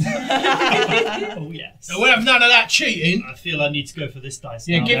glows. Oh, yes. So we'll have none of that cheating. I feel I need to go for this dice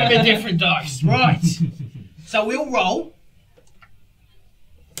Yeah, now. give him a different dice. Right. So we'll roll.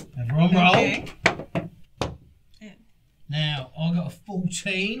 Everyone roll. Okay. Now, I got a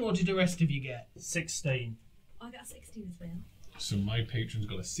 14. What did the rest of you get? 16. I got a 16 as well. So my patron's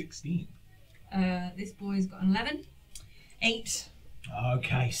got a 16. This boy's got an 11. 8.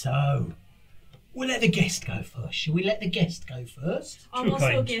 Okay, so we'll let the guest go first. Shall we let the guest go first? I'm Too also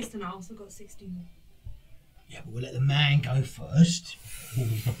a kind. guest and I also got 16. Yeah, but we'll let the man go first.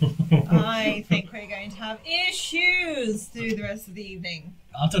 I think we're going to have issues through the rest of the evening.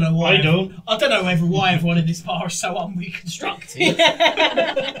 I don't know why. I don't. I don't know why everyone in this bar is so unreconstructed.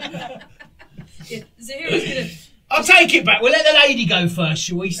 Yeah, Zahira's gonna. I'll take it back. We'll let the lady go first,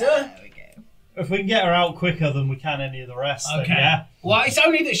 shall we, sir? There we go. If we can get her out quicker than we can any of the rest, then Okay. yeah. Well, it's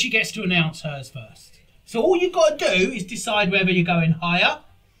only that she gets to announce hers first. So all you've got to do is decide whether you're going higher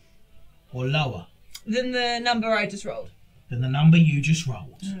or lower Then the number I just rolled. than the number you just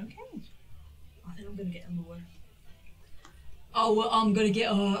rolled. Okay. I think I'm gonna get a lower. Oh, well, I'm going to get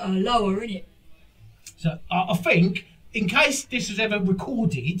a lower, innit? So I think, in case this was ever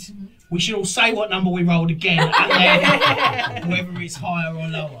recorded, we should all say what number we rolled again, and then whether it's higher or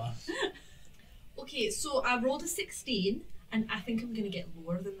lower. Okay, so I rolled a 16 and I think I'm gonna get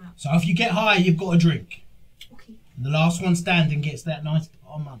lower than that. So if you get higher, you've got a drink. Okay. And the last one standing gets that nice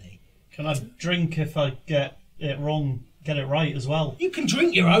pot of money. Can I drink if I get it wrong, get it right as well? You can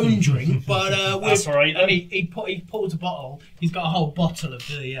drink your own drink, but That's all right, And then. he pulls a bottle. He's got a whole bottle of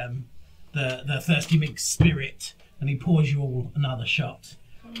the Thirsty Minx spirit, and he pours you all another shot.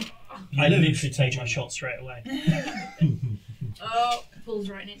 You I lose. literally take my shot straight away. Oh, Paul's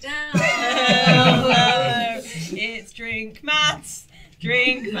writing it down. Hello. It's drink maths.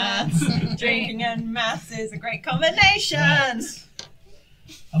 Drink maths. Drinking and maths is a great combination.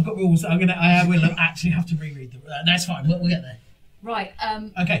 I've got rules. I will actually have to reread them. That's fine. We'll get there. Right,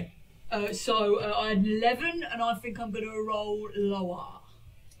 Okay. so I had an 11 and I think I'm going to roll lower.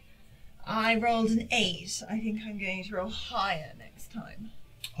 I rolled an 8. I think I'm going to roll higher next time.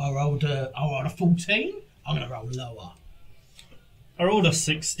 I rolled a 14. I'm going to roll lower. I rolled a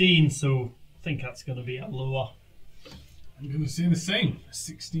 16, so I think that's going to be a lower. I'm going to say the same. A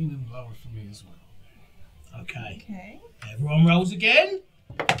 16 and lower for me as well. Okay. Okay. Everyone rolls again.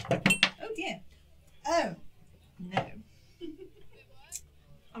 Oh dear. Oh. No.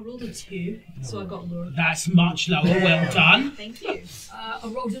 I rolled a 2, so I got lower. That's much lower. Well done. Thank you. I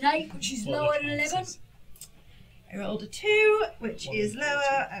rolled an 8, which is lower than 11. I rolled a 2, which is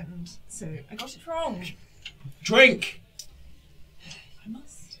lower, and so I got it wrong. Drink. I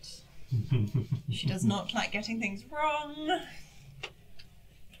must. She does not like getting things wrong.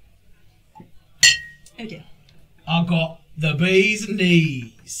 Oh dear. I got the bee's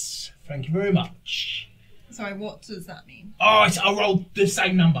knees. Thank you very much. Sorry, what does that mean? Oh, I rolled the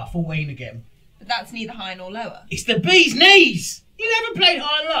same number, 14 again. But that's neither high nor lower. It's the bee's knees. You never played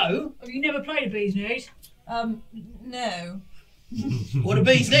high and low. Have you never played a bee's knees? No. Well, the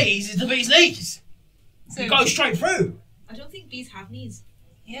bee's knees is the bee's knees. So You go straight through. I don't think bees have knees.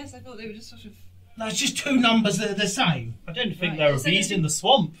 yes, I thought they were just sort of That's just two numbers that are the same. I didn't think Right, there were so bees there's- in the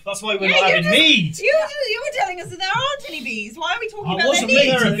swamp. That's why we're Yeah, not you having just- mead. You were telling us that there aren't any bees. Why are we talking I about wasn't their mean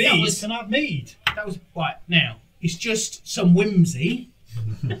needs? There are that bees. was- Can I have mead? That was right now. It's just some whimsy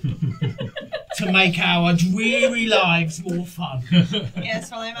to make our dreary lives more fun.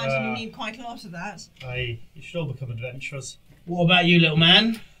 Yes, well, I imagine you need quite a lot of that. Aye, you should all become adventurers. What about you, little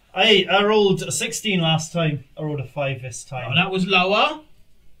man? I rolled a 16 last time. I rolled a 5 this Oh, time. that was lower.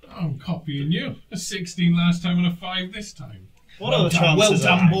 I'm copying you. A 16 last time and a 5 this time. What are the done, well chances of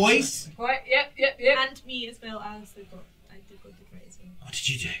done, that? boys. Right, yep. And me as well as I did good right as well. What did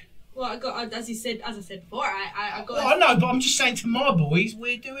you do? Well, I got as I said before. I got. Well, I know, but I'm just saying to my boys,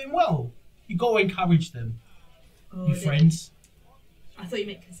 we're doing well. You got to encourage them, Oh, your friends. I thought you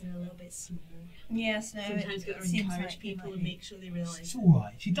meant because they're a little bit small. Yes, no. Sometimes you got to encourage people and make sure they realise. It's all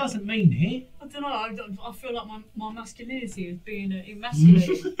right. She doesn't mean it. I don't know. I feel like my masculinity is being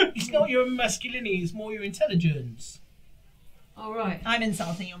emasculated. It's not your masculinity. It's more your intelligence. All right. I'm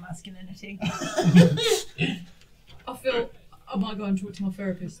insulting your masculinity. I feel I might go and talk to my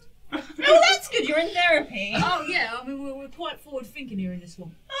therapist. Oh, that's good. You're in therapy. Oh yeah, I mean we're quite forward thinking here in this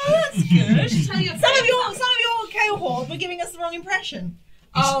one. Oh, that's good. Tell your Some of your cohort were giving us the wrong impression.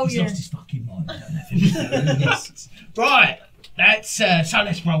 Oh He's yeah. lost his fucking mind. I don't know if he's right. That's so.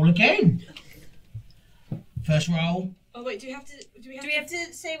 Let's roll again. First roll. Oh wait, do we have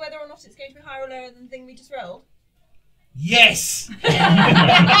to say whether or not it's going to be higher or lower than the thing we just rolled? Yes.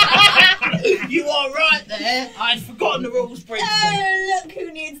 You are right there. I'd forgotten the rules briefly. Oh, look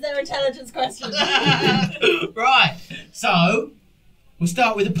who needs their intelligence question. Right. So we'll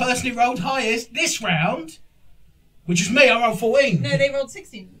start with the person who rolled highest this round, which was me. I rolled 14. No, they rolled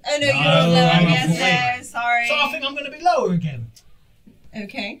 16. Oh, no, No, you rolled lower. I rolled Yes, no, sorry. So I think I'm going to be lower again.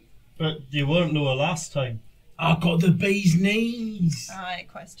 Okay. But you weren't lower last time. I got the bee's knees. I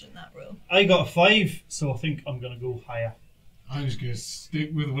question that rule. I got a 5, so I think I'm going to go higher. I'm just going to stick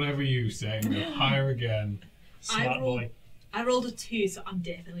with whatever you say and go higher again. Smart boy. I rolled a 2, so I'm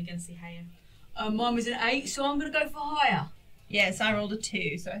definitely going to say higher. Mine was an 8, so I'm going to go for higher. Yes, I rolled a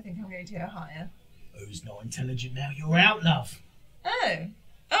 2, so I think I'm going to go higher. Who's not intelligent now? You're out, love. Oh.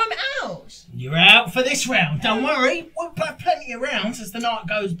 Oh, I'm out. You're out for this round. Don't worry. We'll play plenty of rounds as the night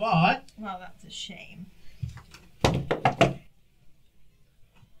goes by. Well, that's a shame.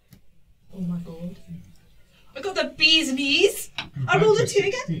 Oh my god. I got the bee's knees. I rolled a 2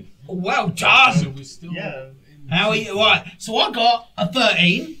 again. Well done. So we're still Yeah. How are you? Right. So I got a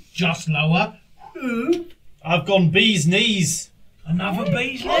 13, just lower. Ooh, I've gone bee's knees. another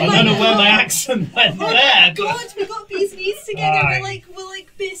bee's I knees. don't know where my accent went Oh there. my god, we got bee's knees together. Aye. We're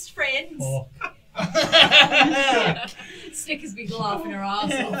like best friends. Oh, Snickers be laughing her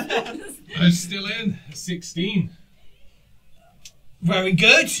ass off. I'm still in. 16. Very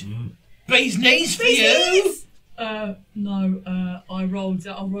good. Bee's knees for you. No. I rolled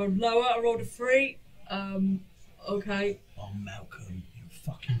lower. I rolled a 3. Okay. Oh, Malcolm, you're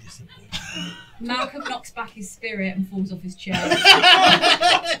fucking disappointing. Malcolm knocks back his spirit and falls off his chair.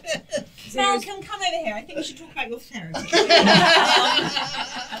 Malcolm, come over here. I think we should talk about your therapy.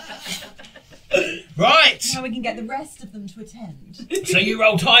 Right. How we can get the rest of them to attend. So you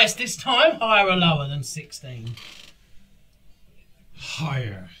rolled highest this time, higher or lower than 16?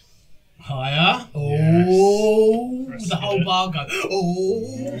 Higher. Higher. Yes. Oh, Let's the get whole it. bar go.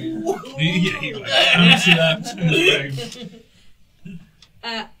 Oh. Yeah, you like fancy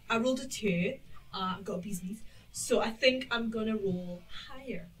that. I rolled a 2. Got a bee's knees. So I think I'm gonna roll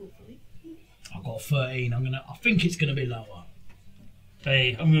higher, hopefully. I got 13. I think it's gonna be lower.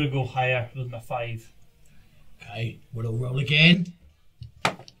 hey, I'm going to go higher than my 5. Okay, we'll roll again.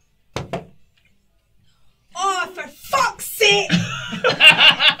 Oh, for fuck's sake!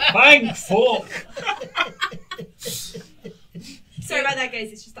 Bang, fuck. Sorry about that,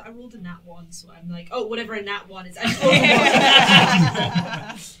 guys. It's just that I rolled a nat 1, so I'm like, oh, whatever a nat 1 is. I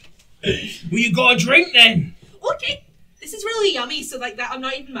Well, you got a drink then. okay, this is really yummy. So like that, I'm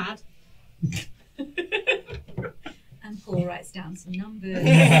not even mad. And Paul writes down some numbers.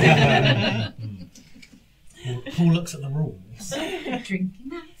 Paul looks at the rules. Drinking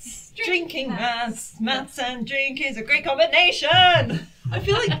maths. Drinking maths and drink is a great combination. I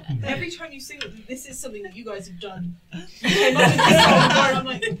feel like every time you sing it, this is something that you guys have done. You came up with this song before, and I'm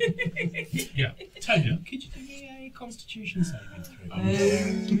like, Yeah. Tonya, could you do me a constitution saving throw?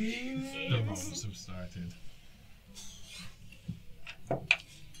 The rolls have started.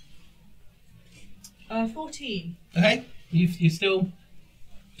 14. Okay, you still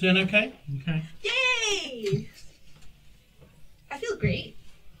doing okay? Okay. Yay! I feel great.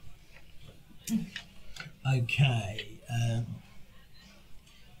 Okay.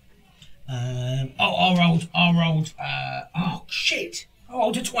 I rolled. Oh shit! I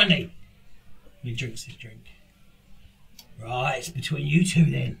rolled a 20. He drinks his drink. Right, it's between you two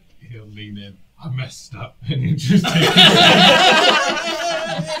then. He'll lean in. I messed up, and you just take it.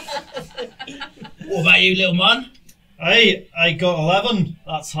 What about you, little man? I got 11.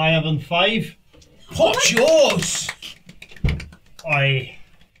 That's higher than 5. What's yours? Oh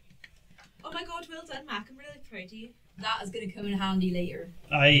my god, well done, Mac. I'm really proud of you. That is going to come in handy later.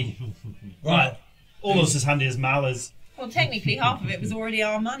 Right. Almost as handy as Mal is. Well, technically, half of it was already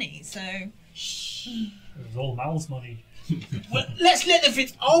our money, so. It was all Mal's money. Well, let's let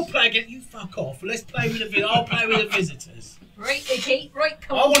the I'll play again. You fuck off. Let's play with the I'll play with the visitors. Right, okay, right,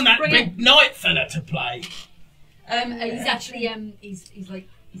 come I on. want that bring big it. knight fella to play. He's actually he's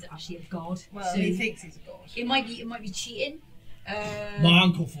actually a god. Well, so he thinks he's a god. it might be cheating. My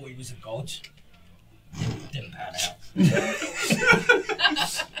uncle thought he was a god. Didn't pan out.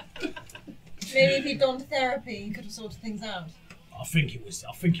 Maybe if he'd gone to therapy, he could have sorted things out. I think it was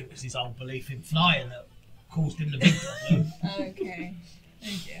his old belief in flying that caused him the big problem. Okay.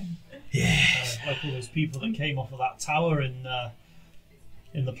 Thank you. Yeah. Like all those people that came off of that tower in the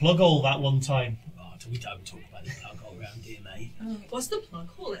plug hole that one time. Right, we don't talk about the plug hole around here, mate. What's the plug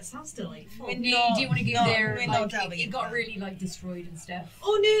hole? It sounds delightful. We're Do not- you want to go not- there? we're not Like, delving it into got that. really like destroyed and stuff.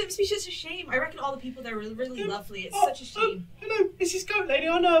 Oh no, it must be just a shame. I reckon all the people there were really lovely. It's such a shame. Hello, Mrs. Goat Lady.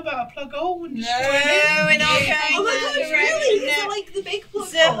 I know about a plug hole. And No, we're not going Oh my that god, really? Is direction. it like the big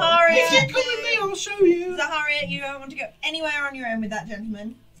plug hole? Zahari. If you come with me, I'll show you. Zahari, you don't want to go anywhere on your own with that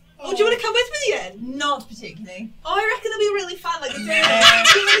gentleman? Oh, do you want to come with me then? Not particularly. Oh, I reckon it'll be really fun. Like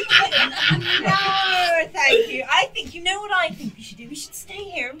No, thank you. I think, you know what I think we should do? We should stay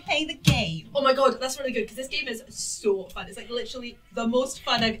here and play the game. Oh my god, that's really good because this game is so fun. It's like literally the most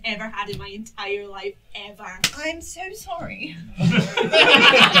fun I've ever had in my entire life, ever. I'm so sorry.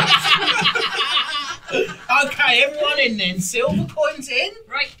 Okay, everyone in then. Silver coins in.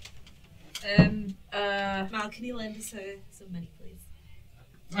 Right. Mal, can you lend us some money, please?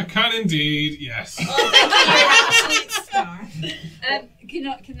 I can indeed, yes. Absolute star. Can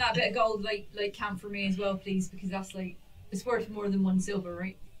that bit of gold like count for me as well, please? Because that's like it's worth more than 1 silver,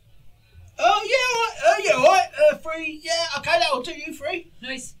 right? Oh yeah, all right. 3. Yeah, okay, that'll do you 3.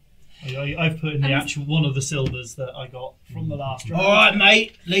 Nice. I've put in the actual one of the silvers that I got from the last round. All right,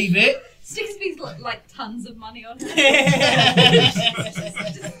 mate. Leave it. Stickersby's like tons of money on her. Just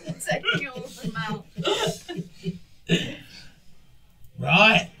taking all of them out.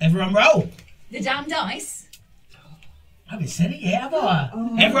 Right, everyone roll. The damn dice. I haven't said it yet, have I?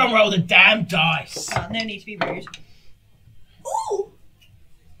 Everyone roll the damn dice. Well, no need to be rude. Ooh!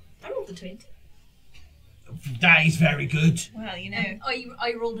 I rolled the 20. That is very good. Well, you know.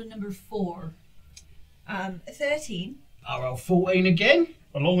 I rolled a number 4. 13. I roll 14 again.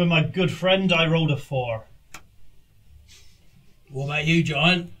 Along with my good friend, I rolled a 4. What about you,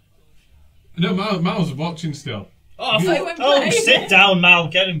 Giant? No, Mal's watching still. Oh, I thought, Oh, sit down, Mal.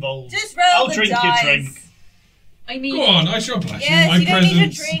 Get involved. Just roll I'll the drink dice. your drink. I mean, Go on, I shall bless Yes, you. My you don't need a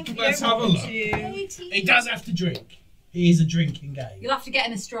presents. drink. If Let's you have don't a want look. to. he does have to drink. It is a drinking game. you'll have to get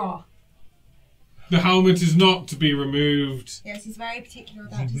him a straw. The helmet is not to be removed. Yes, he's very particular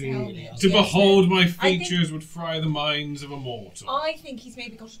about his Really? helmet. To Yes, behold my think- features would fry the minds of a mortal. I think he's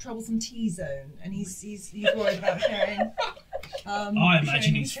maybe got a troublesome T-zone, and he's worried about showing. I imagine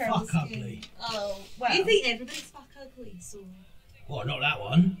showing he's his terrible fuck skin. ugly. Oh well. You think everybody's fuck ugly, so... Well, not that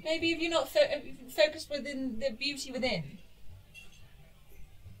one. Maybe if you're not focused within the beauty within.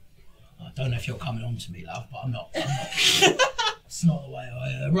 I don't know if you're coming on to me, love, but I'm not. It's not the way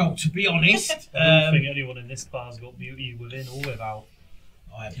I roll, to be honest. I don't think anyone in this bar's got beauty within or without.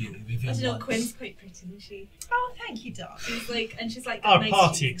 I have beauty I within don't know, once. Quinn's quite pretty, isn't she? Oh, thank you, darling. She's like, and she's like... Our nice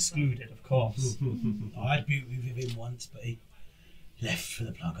party cheeks as well. excluded, of course. I had beauty within once, but he left for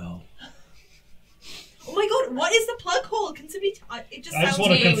the plug hole. Oh my god, what is the plug hole? Can somebody... it just I just sounds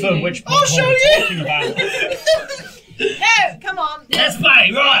want to really confirm weird. which I'll plug hole show we're you. talking about. No, come on. Let's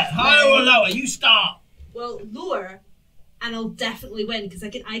play, right? Higher or lower? You start. Well, lower, and I'll definitely win, because I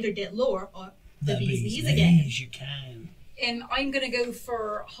can either get lower or the The bees bees knees again. knees, you can. I'm gonna go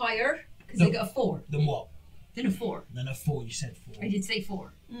for higher because No. I got a 4. Then what? Then a 4. Then a 4, you said 4. I did say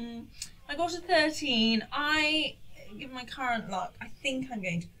 4. I got a 13. Given my current luck, I think I'm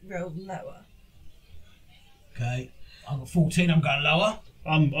going to roll lower. Okay. I've got 14, I'm going lower.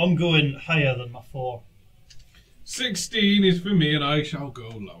 I'm going higher than my 4. 16 is for me, and I shall go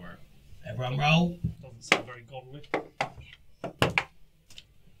lower. Everyone roll. Doesn't sound very godly.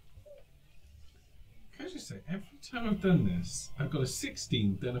 Can I should say, every time I've done this, I've got a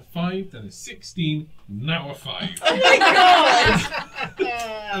 16, then a 5, then a 16, now a 5. Oh my god!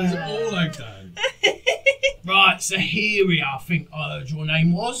 That is all I've done. Right, so here we are. I think I heard your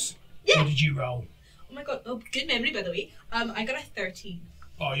name was. Yeah. What did you roll? Oh my god. Oh, good memory, by the way. I got a 13.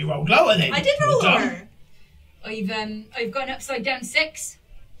 Oh, you rolled lower then. I did roll Well done. lower. I've got an upside down 6,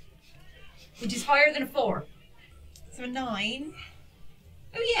 which is higher than a 4. So a 9.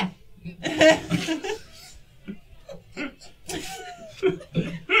 Oh yeah.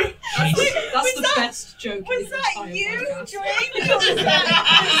 That's the best joke. Was in the that entire you, podcast. Dwayne? Or was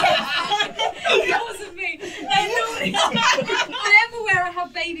That wasn't me. I am aware I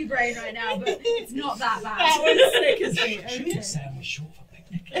have baby brain right now, but it's not that bad. that was sick as me. Should Okay. have said we're short for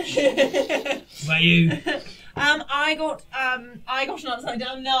picnic. What about you? I got an upside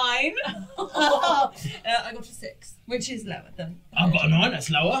down 9. I got a 6, which is lower than. I've got a 9, that's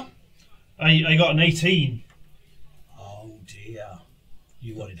lower. I got an 18. Oh dear.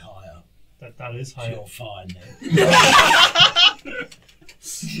 You wanted higher. That is So higher. you're fine then.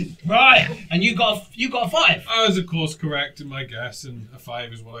 Right, and you got a 5. I was, of course, correct in my guess, and a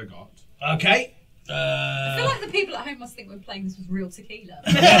 5 is what I got. Okay. I feel like the people at home must think we're playing this with real tequila.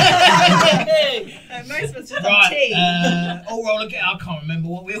 Most of us just have Right, tea. all roll again. I can't remember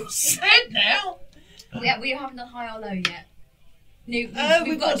what we all said now. We haven't done high or low yet. No, Oh,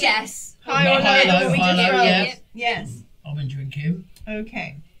 we've got a guess. High or High, low, low, but we high, just low, rolled. yeah. Yes. I've been drinking.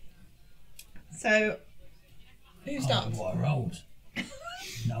 Okay. So, who starts? What I rolled.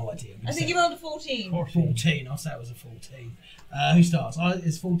 No idea. I think you rolled a 14. 14. I'll say it was a 14. Who starts?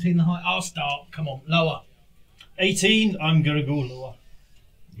 Is 14 the high? I'll start. Come on, lower. 18, I'm going to go lower.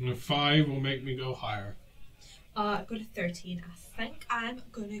 And a 5 will make me go higher. I got a 13. I think I'm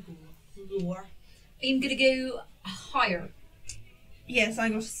gonna go lower. I'm gonna go higher. Yes, I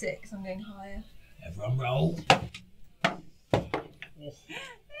got a 6. I'm going higher. Everyone roll. Oh,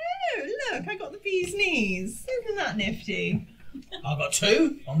 look, I got the bee's knees. Isn't that nifty? I got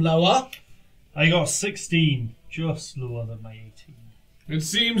 2. I'm lower. I got 16, just lower than my 18. It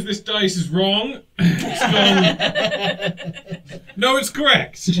seems this dice is wrong. It's gone... No, it's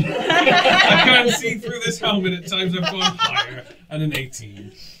correct. I can't see through this helmet at times. I've gone higher, and an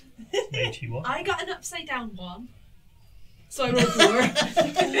 18. 81. I got an upside down 1. So I rolled lower.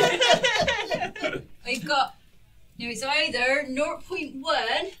 I've got. No, it's either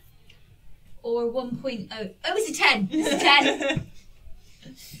 0.1 or 1.0. Oh, it's a 10. It's a 10.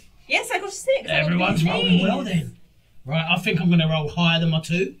 Yes, I got a 6. Everyone's rolling well then. Right, I think I'm going to roll higher than my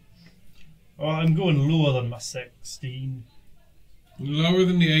 2. Oh, I'm going lower than my 16. Lower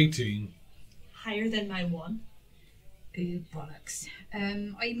than the 18. Higher than my 1. Ooh, bollocks.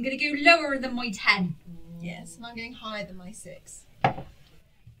 I'm gonna go lower than my 10. Yes, and I'm going higher than my 6.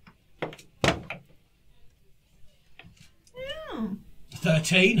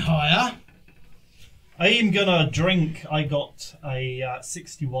 13, higher. I am going to drink. I got a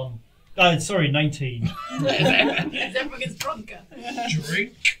 61. Sorry, 19. Everyone gets drunker.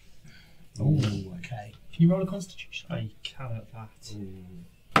 Drink. Oh, okay. Can you roll a constitution? I can at that.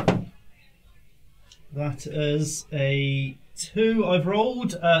 That is a 2 I've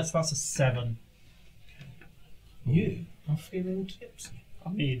rolled, so that's a 7. You? I'm feeling tipsy. I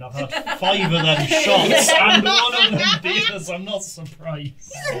mean, I've had 5 of them shots and one of them beers. I'm not surprised.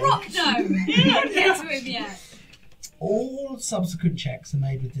 He's a rock gnome. You don't get to him yet. All subsequent checks are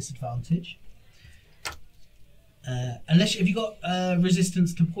made with disadvantage. Unless have you got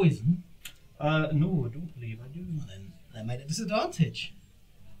resistance to poison? No, I don't believe I do. Well, then they're made at disadvantage.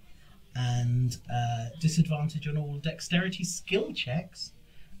 And disadvantage on all dexterity skill checks,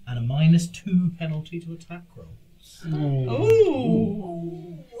 and a -2 penalty to attack rolls.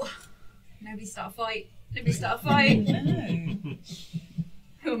 Ooh. Nobody start a fight. Nobody start a fight. No.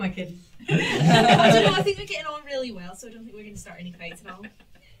 Who am I kidding? I don't know, I think we're getting on really well, so I don't think we're going to start any fights at all.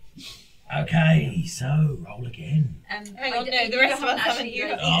 Okay, so roll again. Hang on, no, the rest of us haven't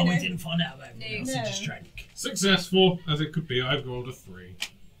either. Oh, we didn't find out about everything else. No. You just drank. Successful as it could be, I've rolled a 3.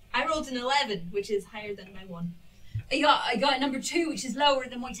 I rolled an 11, which is higher than my 1. I got a number 2, which is lower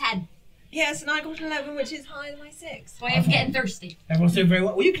than my 10. Yes, and I got an 11, which is higher than my 6. So I am getting thirsty. Everyone's doing very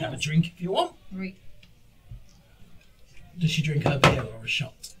well. Well, you can have a drink if you want. Right. Does she drink her beer or a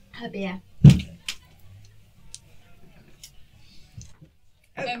shot? Her beer.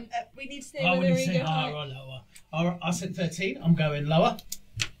 We need to Oh, know we whether need to we say go higher higher. or lower. Alright, I said 13. I'm going lower.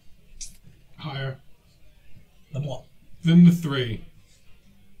 Higher Than what? than the 3.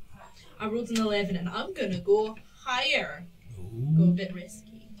 I rolled an 11, and I'm going to go higher. Go a bit risky.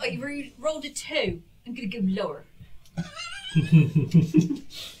 I rolled a 2. I'm going to go lower.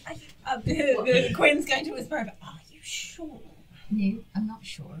 Quinn's going to whisper over. Are you sure? No, I'm not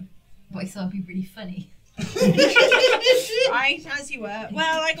sure. But I thought it'd be really funny. Right, as you were.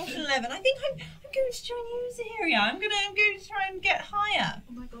 Well, I got an 11. I think I'm going to join you, Zaharia. I'm going to try and get higher.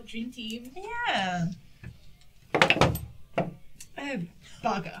 Oh my god, dream team. Yeah. Oh,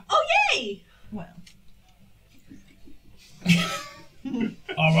 bugger. Oh, yay! Well.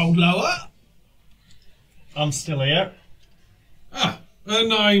 I rolled lower. I'm still here. Ah, a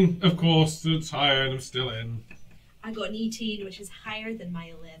 9, of course. It's higher and I'm still in. I got an 18, which is higher than my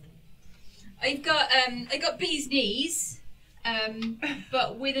 11. I got bee's knees,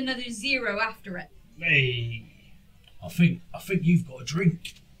 but with another 0 after it. Hey. I think you've got a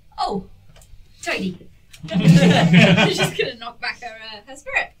drink. Oh, tidy. I'm just gonna knock back her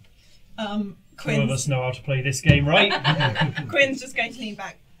spirit. Some of Quinn's, us know how to play this game, right? Quinn's just going to lean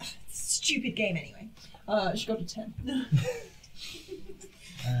back. Stupid game anyway. She got a 10.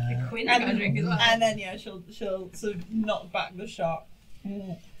 Quinn got a drink as well. And then yeah, she'll sort of knock back the shot.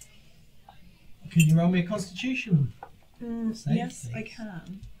 Can you roll me a Constitution? Save, Yes, I please.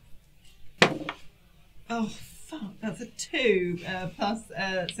 can. Oh fuck, that's a 2 plus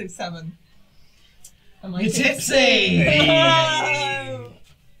so 7. Am I You're tipsy. Oh!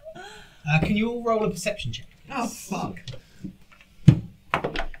 Can you all roll a perception check? Oh fuck.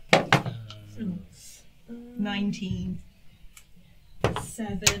 19.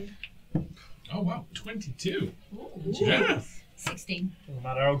 7. Oh, wow. 22. Ooh. Yeah. 16. Doesn't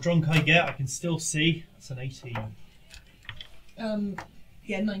matter how drunk I get, I can still see. That's an 18.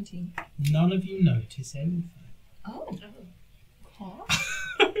 Yeah, 19. None of you notice anything. Oh.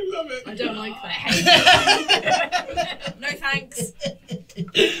 I love it. I don't like that. No thanks.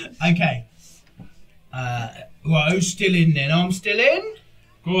 Okay. Right, who's still in then? I'm still in?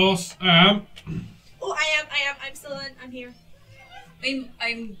 Of course, I am. Oh, I am. I'm still in. I'm here. I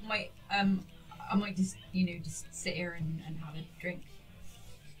might just just sit here and have a drink.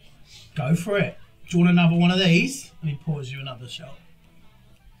 Go for it. Do you want another one of these? And he pours you another shot.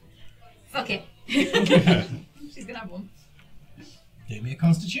 Fuck it. She's gonna have one. Do me a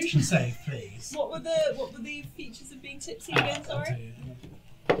Constitution save, please. What were the features of being tipsy again? I'll Sorry.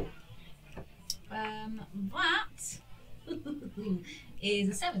 do it. That is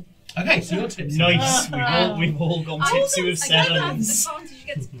a 7. Okay, so you're tipsy. Nice. We've all gone tipsy with I don't have sevens. advantage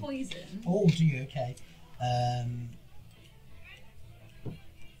against poison. Oh, do you? Okay.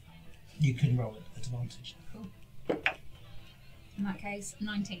 You can roll it at advantage. In that case,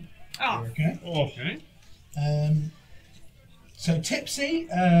 19. Oh, Okay. Okay. So tipsy,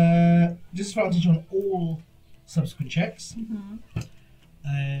 disadvantage on all subsequent checks.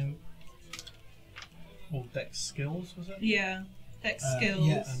 All dex skills, was it? yeah. Dex skills.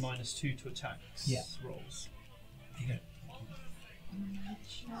 yeah. And -2 to attacks Yeah. rolls. There you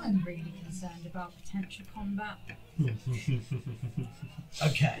I'm really concerned about potential combat. go.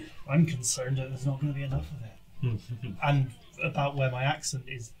 Okay. I'm concerned that there's not going to be enough of it. And about where my accent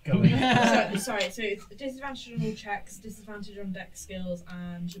is going. Sorry. So it's disadvantage on all checks, disadvantage on dex skills,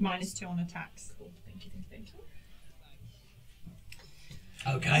 and -2 on attacks. Cool. Thank you.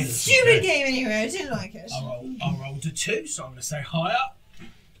 Okay. Stupid game anyway. I didn't like it. I rolled a 2, so I'm going to say higher.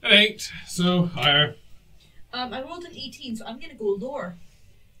 An 8, so higher. I rolled an 18, so I'm gonna go lower.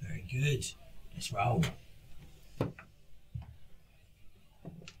 Very good. Let's roll.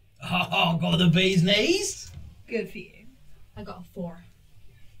 Oh, got the bee's knees. Good for you. I got a 4.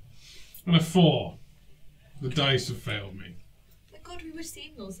 And a 4. The dice have failed me. My God, we were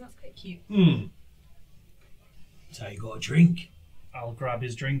seeing those. That's quite cute. So you got a drink. I'll grab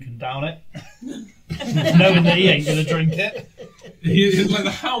his drink and down it. Knowing that he ain't going to drink it. It's like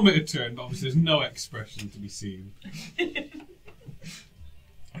the helmet had turned, obviously there's no expression to be seen.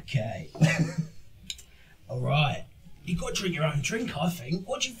 Okay. All right. You got to drink your own drink, I think.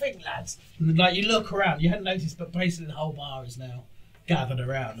 What do you think, lads? And, like, you look around, you hadn't noticed, but basically the whole bar is now gathered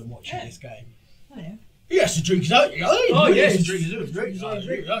around and watching this game. Oh yeah. He has to drink his own. Oh yes. he has to drink his own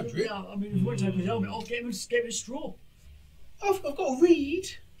drink. Drink. Yeah, I mean, if we take his helmet off, get him a straw. I've got to read.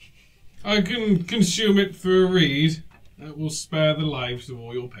 I can consume it for a read. That will spare the lives of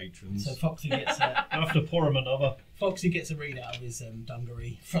all your patrons. So Foxy gets I have to pour him another. Foxy gets a read out of his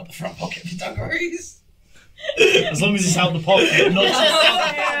dungaree, from the front pocket of his dungarees. As long as it's out the pocket, not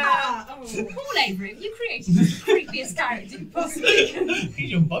Yeah. Cool, Avery. You created the creepiest character you possibly could. He's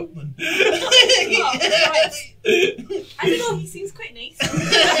your boatman. I don't know. He seems quite nice.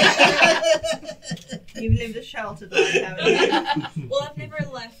 You've lived a sheltered life, haven't you? Well, I've never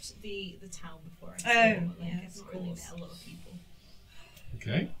left the town before. So, Oh, like, yeah, I've of not really course. met a lot of people.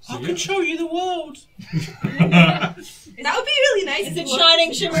 Okay. So I can show you the world. That would be really nice. Is it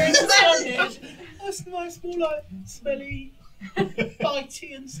shining, shimmering, splendid? That's nice, more like smelly,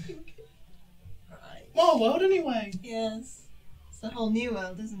 bitey and stinky. Right. My world, anyway. Yes. It's a whole new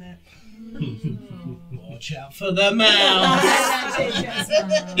world, isn't it? Watch out for the mouse.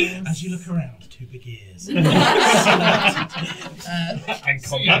 As you look around, 2 big ears. And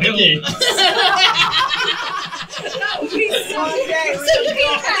contact again. That would be so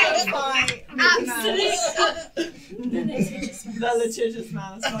The litigious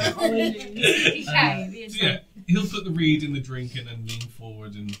mouse. My apologies. yeah, he'll put the reed in the drink and then lean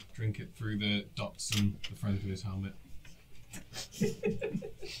forward and drink it through the dots and the front of his helmet.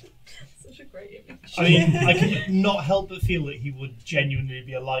 Such a great image. I mean, I can not help but feel that he would genuinely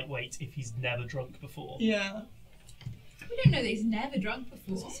be a lightweight if he's never drunk before. Yeah. We don't know that he's never drunk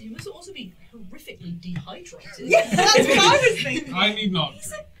before. He must also be horrifically dehydrated. Yes, that's what I was thinking. I need not He's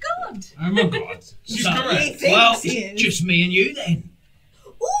drink. a god. I'm a god. She's So- He correct. thinks Well, he is. just me and you then.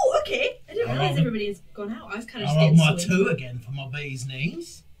 Oh, okay. I didn't realise Um, everybody has gone out. I was kind of just I rolled getting my swayed. 2 again for my bee's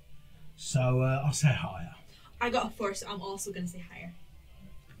knees. So I'll say higher. I got a 4, so I'm also going to say higher.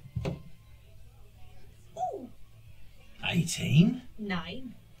 Ooh, 18.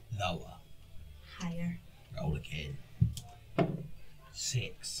 9. Lower. Higher. Roll again.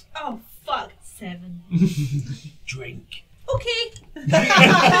 6. Oh, fuck. 7. Drink. Okay.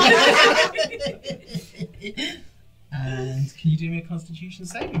 And can you do me a Constitution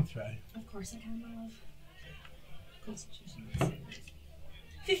saving throw? Of course I can, my love. Constitution.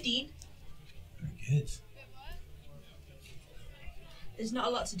 15. Very good. There's not a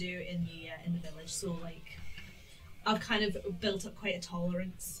lot to do in the village, so like I've kind of built up quite a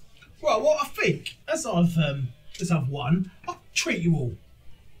tolerance. Well, what I think, as I've won, I'll treat you all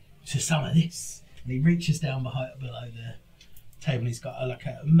to some of this. And he reaches down below the table. And he's got like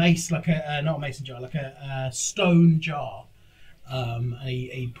a mace, not a mason jar, like a stone jar. And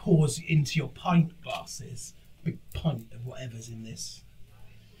he pours into your pint glasses, a big pint of whatever's in this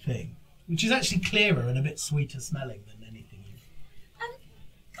thing, which is actually clearer and a bit sweeter smelling than anything you've.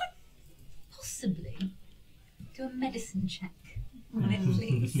 Possibly do a medicine check on it,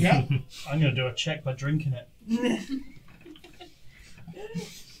 please. Yeah. I'm going to do a check by drinking it.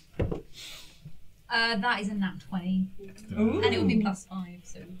 That is a nat 20. Ooh. And it would be +5,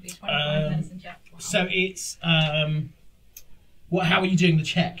 so it would be a 25 medicine check. Wow. So it's what? How are you doing the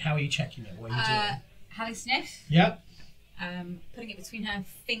check? How are you checking it? What are you doing? Having a sniff, Yep. putting it between her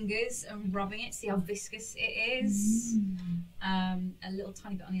fingers and rubbing it, see how viscous it is. A little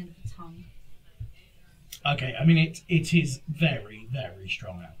tiny bit on the end of the tongue. Okay. I mean, it is very, very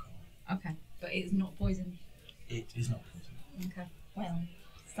strong alcohol. Okay, but it's not poison. It is not poison. Okay. Well,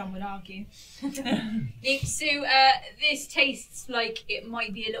 some would argue. So this tastes like it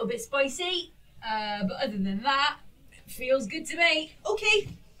might be a little bit spicy, but other than that, it feels good to me. Okay.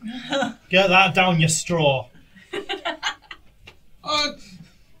 Get that down your straw.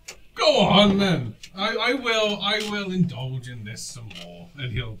 Go on then. I will indulge in this some more,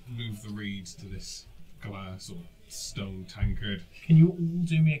 and he'll move the reed to this glass or stone tankard. Can you all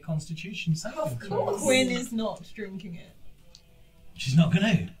do me a Constitution saving? Of course. Quinn is not drinking it. She's not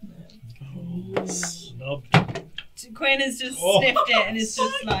gonna. Snubbed. Quinn has just Oh. sniffed it and is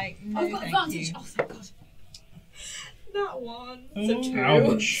just like, no, I've got thank advantage. you. Oh, thank God. That one. Oh. It's a 2.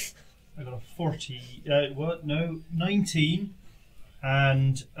 Ouch. I got a 40. 19.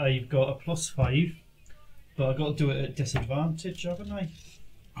 And I've got a +5. But I've got to do it at disadvantage, haven't I?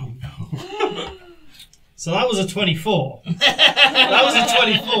 Oh no. So that was a 24. That was a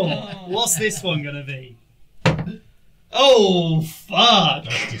 24. What's this one going to be? Oh, fuck.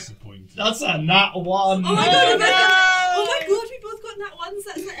 That's disappointing. That's a nat 1. Oh my god! Oh my god! We both got nat ones.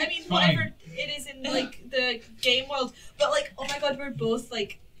 That's like, I mean, Fine. whatever it is in like the game world, but like, oh my god, we're both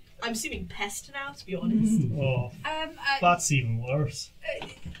like, I'm assuming pest now. To be honest. Oh, that's even worse.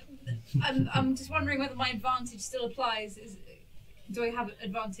 I'm just wondering whether my advantage still applies. Do I have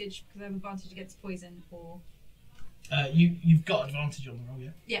advantage because I have advantage against poison, or? You've got advantage on the roll,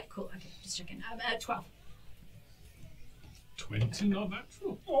 yeah. Yeah, cool. Okay, just checking. 12. 20, not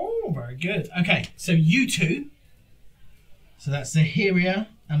natural. Oh, very good. Okay, so you two. So that's Zahiria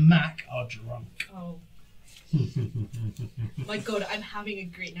and Mac are drunk. Oh. My god, I'm having a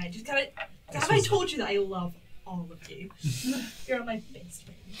great night. Just kind of. Have I told you that I love all of you? You're my best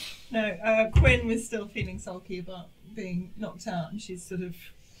friend. No, Quinn was still feeling sulky about being knocked out, and she's sort of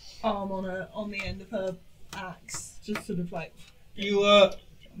arm on the end of her axe, just sort of like. You're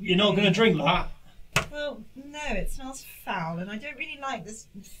not going to drink that? Well, no, it smells foul, and I don't really like this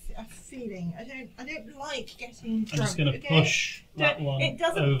feeling. I don't like getting drunk. I'm just going to okay? push that one It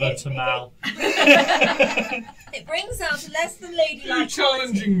doesn't- over it- to it- Mal. It brings out a less than ladylike You're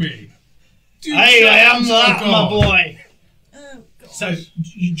challenging me. Do Hey, I am challenge that, the my god. boy. Oh, God. So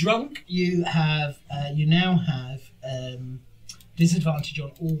you drunk. You have. You now have disadvantage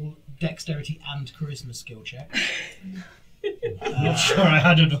on all dexterity and charisma skill checks, I'm not sure I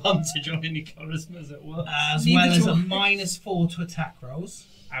had advantage on any charismas at work. as Neither well as do a I. -4 to attack rolls.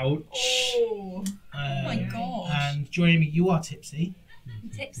 Ouch. Oh my God. And Jamie, you are tipsy.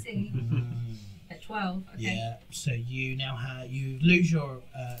 Tipsy. At 12. Okay. Yeah. So you now have lose your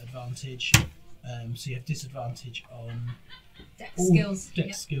advantage. So you have disadvantage on Dex all skills. dex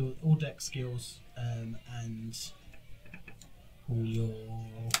Yep. skill, all dex skills, and all your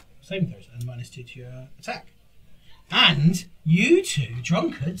saving throws, and -2 to your attack. And you two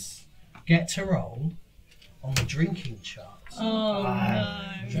drunkards get to roll on the drinking chart. Oh,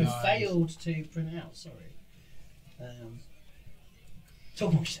 You no. have failed to print out. Sorry.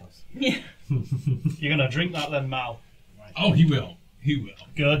 Talk amongst yourselves. You're going to drink that then, Mal. Oh, he will. He will.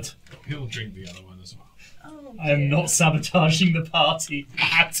 Good. He'll drink the other one as well. Oh, I am dear. not sabotaging the party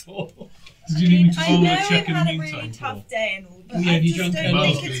at all. Did you need me to I roll know a we've check in the had a meantime? really tough Paul? day and all, but Yeah, I have you just drunk don't Mel's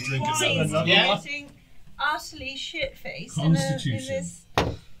think gonna it's drink wise another to one. be Yeah. getting utterly shit-faced in Constitution. this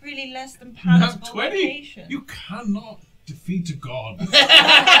really less than Nat palatable 20. location. You cannot defeat a god.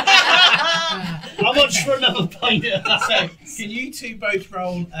 How much for another pint? So can you two both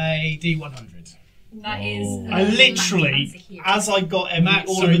roll a D100? That is. I literally, as I got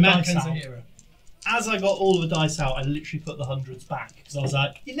all of the dice out, Zahira. as I got all of the dice out, I literally put the hundreds back because I was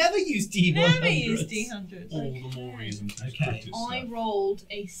like, you never use D100s. Never use D100s. All the more reason to use Okay. Critit I stuff. rolled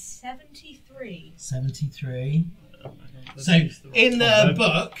a 73. 73. Let's So use the right in the combo.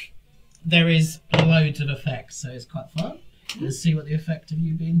 book, there is loads of effects, so it's quite fun. Let's see what the effect of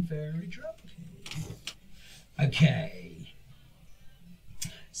you being very drunk is. Okay.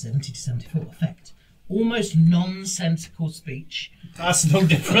 70 to 74 effect. Almost nonsensical speech That's no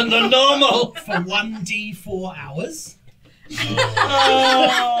different than normal. for 1d4 hours.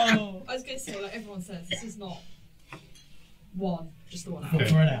 Oh. I was going to say, like everyone says, this is not one, just the one For, hour.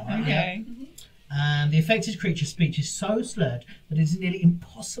 for an hour. Okay. And the affected creature's speech is so slurred that it is nearly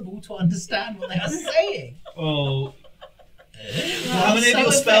impossible to understand what they are saying. Oh. How many of So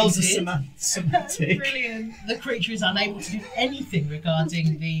your spells are affected. semantic? Brilliant. The creature is unable to do anything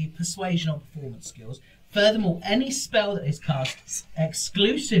regarding the persuasion or performance skills. Furthermore, any spell that is cast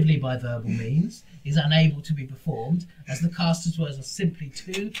exclusively by verbal means is unable to be performed, as the caster's words are simply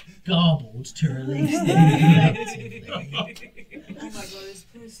too garbled to release them effectively. Oh my god, this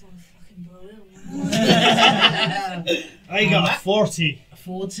person fucking brilliant. I got a 40.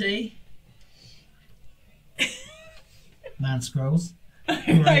 40. Man scrolls.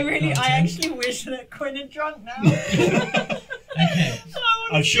 I actually wish that Quinn had drunk now. Okay.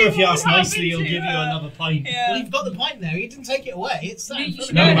 I'm sure if you ask what nicely, he'll happened to give you her. another pint. Yeah. Well, you've got the pint there. You didn't take it away. It's You- sat in you-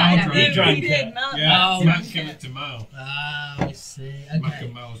 front no, of you. no, Mal no, drank no, it. drank he did. it. Matt. Yeah, Oh, Matt okay. gave it to Mal. Ah, I see. Mac Okay.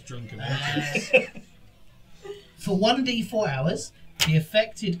 and Mal's drunk and For 1d4 hours, the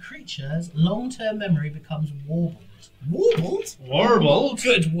affected creature's long-term memory becomes warbled. Warbled? Warbled?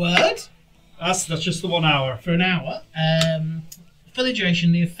 Good word. That's just the 1 hour. For an hour. For the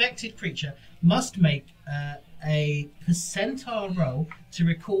duration, the affected creature must make a percentile roll to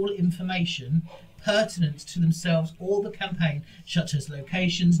recall information pertinent to themselves or the campaign, such as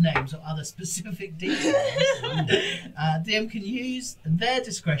locations, names, or other specific details. DM can use their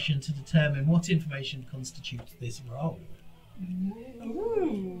discretion to determine what information constitutes this roll.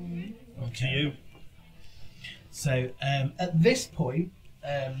 To you. So at this point,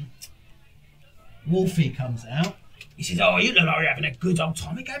 Wolfie comes out. He says, "Oh, you look like you're having a good old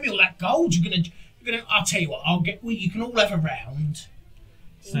time. He gave me all that gold. You're gonna. I'll tell you what. Well, you can all have a round."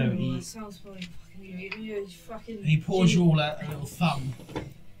 So Ooh, he that sounds funny. Fucking you fucking. he pours you all a little thumb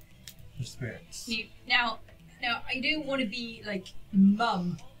of spirits. Now, I don't want to be like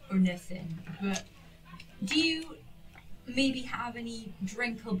mum or nothing, but do you maybe have any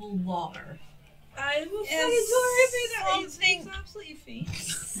drinkable water? I will Something, absolutely fine.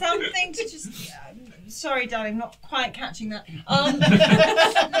 something to just. Sorry, darling, not quite catching that.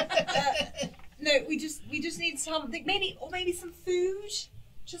 No, we just need something, maybe some food,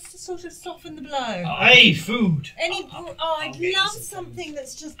 just to sort of soften the blow. Hey, food. I'd love something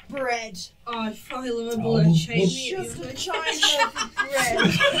that's just bread. Oh, I'd file a Oh, bullet we'll- chain me. Just a giant loaf of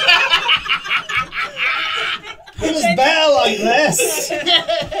bread. Put us bear like this.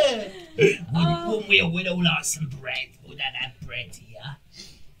 Wouldn't we all like some bread? Would that have bread here?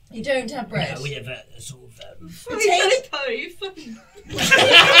 You don't have bread. No, we have a sort of Potato pie.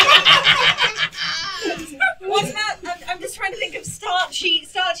 What's that? I'm just trying to think of starchy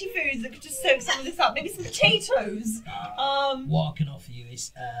foods that could just soak some of this up. Maybe some potatoes. what I can offer you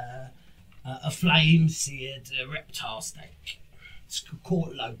is a flame-seared reptile steak. It's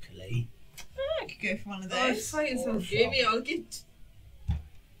caught locally. I could go for one of Oh, those. fighting some Jamie, I'll get.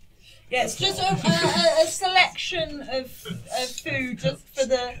 Yeah, it's just a selection of food just for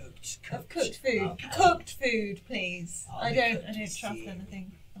the of cooked food. Okay. Cooked food, please. Oh, I the don't cooked is trust here.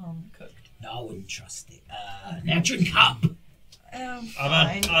 anything cooked. No, I wouldn't trust it. Now drink up. Fine.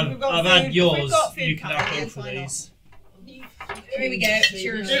 I've had yours. We've got food You can have coming, both of why not? these. Here we go.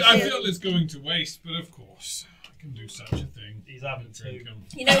 Cheers. I feel it's going to waste, but of course, I can do such a thing. He's having two. Drink 'em.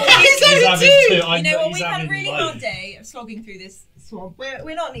 You know what? He's having two. You know what? He's We've had a having really loads. hard day of slogging through this swamp.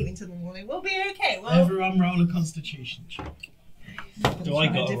 We're not leaving till the morning. We'll be okay. Well, Everyone roll a constitution check. Do I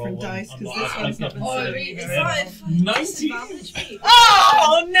try got a different roll dice one? because I'm this not- one's not been Oh, serving it's very well. fine. 19. Disadvantage me.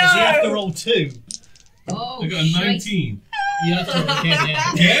 Oh Does he have to no! roll two? Oh, I got a shite. 19. You have to roll again,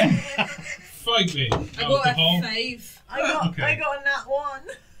 yeah. Again? Fight me. I got Alcohol. a 5. Okay. I got a nat 1.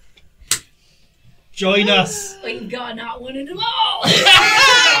 Join us. We've got not one of them all. Oh,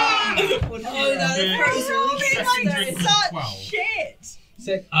 that Okay. is really Second good. drink was Such 12. shit.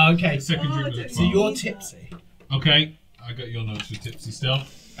 Okay, so, Second drink was don't so 12. you're tipsy. Okay, I got your notes for tipsy still.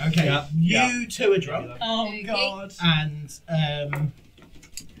 Okay, Yeah, you yeah. two are drunk, Oh Okay. god. and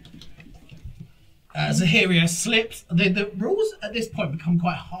Zahiria slipped. The rules at this point become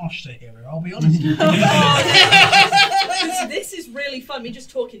quite harsh, Zahiria, I'll be honest. This is really fun. Me just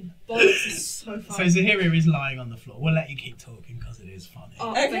talking bollocks is so So fun. Zahiria is lying on the floor. We'll let you keep talking because it is funny.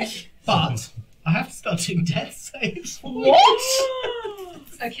 Oh, Okay. thank you. But I have to start doing death saves for you. What?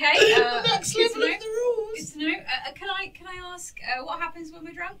 Okay. Next Good to level know. of the rules. Good to know. Can I ask what happens when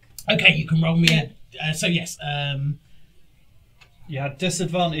we're drunk? Okay, you can roll me. So yes, You had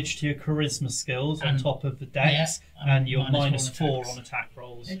disadvantage to your charisma skills on And- top of the dex, yeah, and you're minus minus four 4 attacks. on attack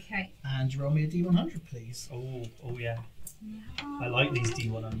rolls. Okay. and you roll me a d100, please. Oh yeah. I like these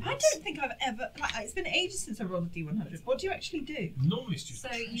D100s. I don't think I've ever. It's been ages since I rolled a D100. What do you actually do? Normally it's just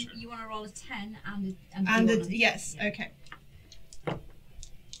So you want to roll a 10 and a And D100. yes, Yeah. okay.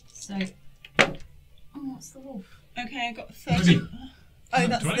 So. Oh, what's the wolf? Okay, I got a 30. Oh,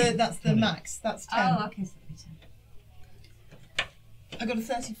 that's 20. the 20. max. That's 10. Oh, okay. So that'll be 10. I got a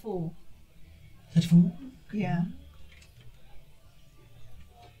 34. 34. Yeah.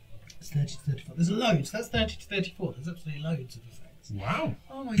 It's 30 to 34. There's loads. That's 30 to 34. There's absolutely loads of effects. wow.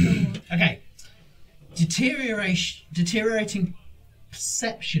 Oh my god. Okay. Deteriorating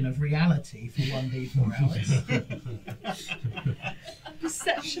perception of reality for 1d4 hours.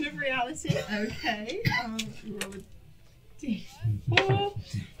 Perception of reality. Okay. Roll a D4.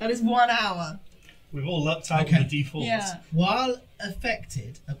 That is 1 hour. We've all lucked out Okay. with the D4s. Yeah. While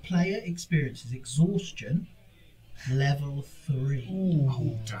affected, a player experiences exhaustion level 3.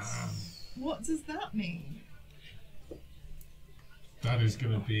 Oh, damn. What does that mean? That is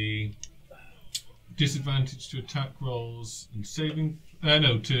going to be disadvantage to attack rolls and saving.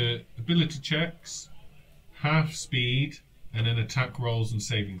 To ability checks, half speed, and then attack rolls and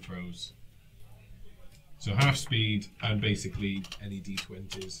saving throws. So half speed and basically any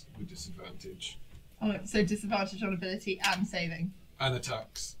d20s with disadvantage. Oh, so disadvantage on ability and saving. And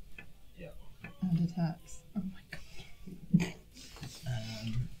attacks. And attacks. Oh my god.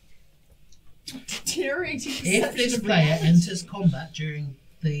 Deteriorating If this perception of player reality. enters combat during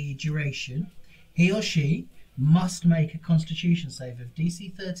the duration, he or she must make a Constitution save of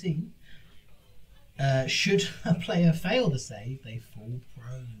DC 13. Should a player fail the save, they fall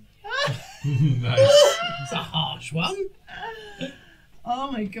prone. Nice. It's a harsh one.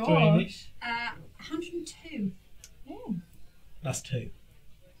 Oh my god. 102. Ooh. That's 2,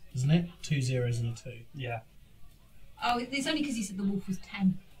 isn't it? 2 zeros and a 2. Yeah. Oh, it's only because you said the wolf was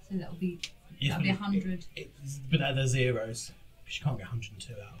 10, so that'll be Yeah, that'll be 100. But they're zeros. You can't get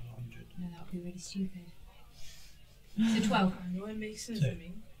 102 out of 100. No, that'll be really stupid. So 12. I know it makes sense Two. to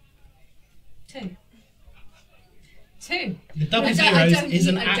me. 2. 2. The double I zeros don't is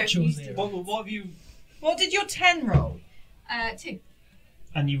an use- I don't actual use zero. What have you? What did your 10 roll? 2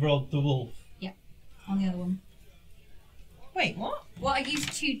 And you rolled the wolf. on the other one. Wait, what? Well, I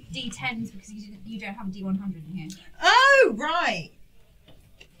used 2 D10s because you don't have a D100 in here. Oh, right.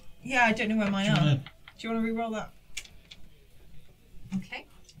 Yeah, I don't know where mine Do you are. wanna- Do you want to re-roll that? Okay.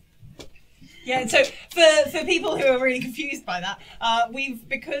 Yeah, so for people who are really confused by that, we've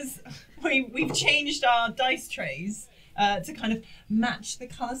changed our dice trays to kind of match the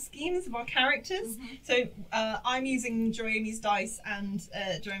colour schemes of our characters. So I'm using Joami's dice and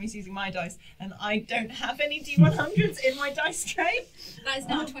Joami's using my dice, and I don't have any D100s in my dice tray. That is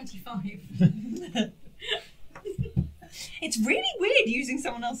now 25. It's really weird using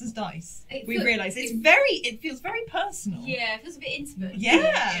someone else's dice. It We feel- realise it feels very personal. Yeah, it feels a bit intimate.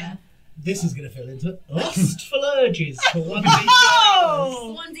 Yeah. This is going to feel into lustful urges for 1d4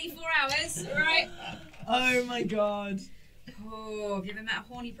 Oh! 1d4 hours, right? Oh my god. Oh, have you ever met a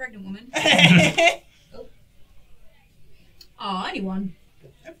horny pregnant woman? Oh, Oh, only one.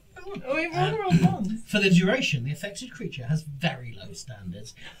 we rolled the wrong ones. For the duration, the affected creature has very low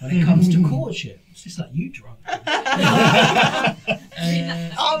standards when it comes to courtship. It's just like you drunk.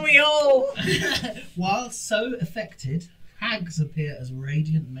 Aren't we all? While so affected, hags appear as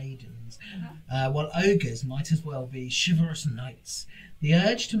radiant maidens, while ogres might as well be chivalrous knights. The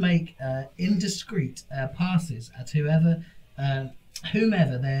urge to make indiscreet passes at whomever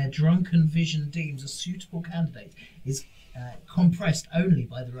their drunken vision deems a suitable candidate is compressed only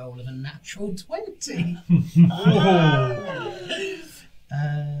by the roll of a natural 20.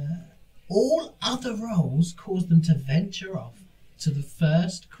 All other rolls cause them to venture off to the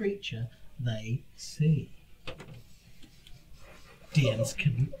first creature they see.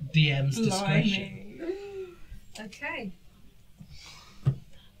 DM's discretion. Okay.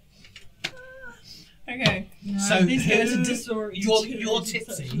 Okay. So These guys are who, disoriented. you're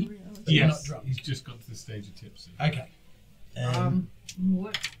tipsy, but you're Yes, not drunk. he's just got to the stage of tipsy. Okay.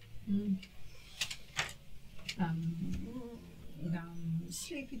 What?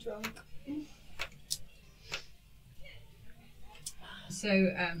 Sleepy drunk. So,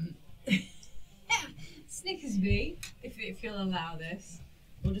 Snickersby, if you'll allow this,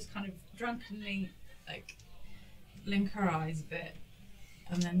 will just kind of drunkenly, like, blink her eyes a bit,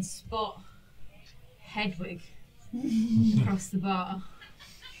 and then spot Hedwig across the bar.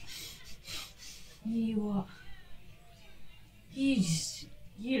 You what?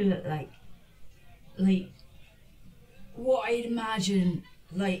 You look like what I'd imagine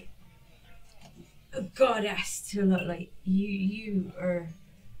like a goddess to look like. You are.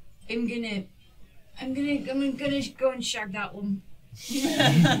 I'm gonna go and shag that one.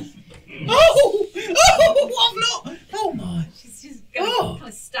 Oh! Oh! I'm not! Oh my! She's just gonna kind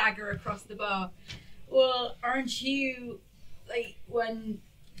of stagger across the bar. Well, aren't you like one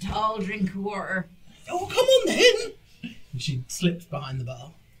tall drink of water? Oh, come on then! She slips behind the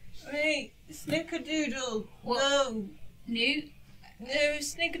bar. Hey, Snickerdoodle. What? No, No,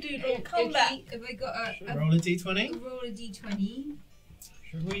 Snickerdoodle, come okay, back. Have I got a Roll a d20. roll a d20?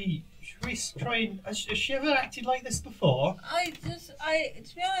 Should we try and... Has she ever acted like this before? To be honest,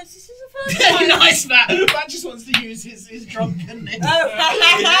 this is the first time. Nice, Matt! Matt just wants to use his drunkenness.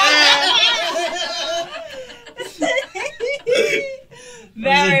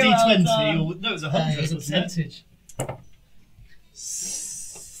 Very it was a well D20 done. or no, it was 100. It's a wasn't it?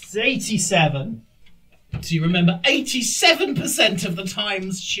 percentage. 87. So you remember 87% of the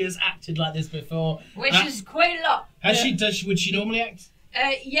times she has acted like this before. Which is quite a lot. Would she normally act?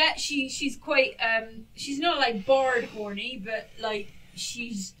 Yeah, she's quite she's not like bard horny, but like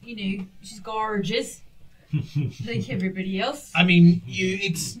she's she's gorgeous. Like everybody else. I mean,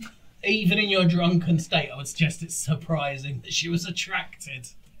 it's even in your drunken state, I would suggest it's surprising that she was attracted.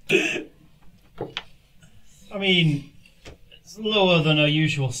 I mean, it's lower than her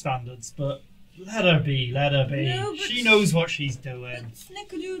usual standards, but let her be, let her be. No, but she knows what she's doing.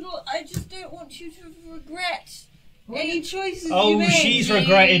 Snickerdoodle, I just don't want you to regret any choices you Oh, make. she's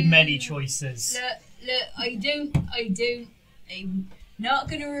regretted many choices. Look, I'm not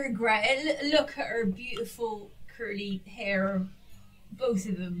gonna regret it. Look at her beautiful curly hair, both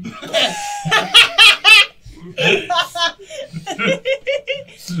of them.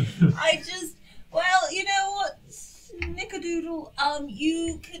 Well, you know what, Snickerdoodle,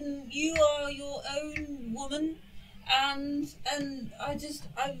 you are your own woman, and I'm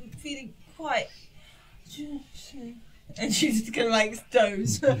feeling quite. And she's just gonna like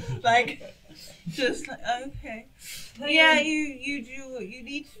doze, like, just like, okay. Yeah, you do what you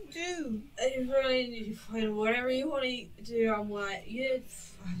need to do. Fine, whatever you want to do, I'm like, yeah,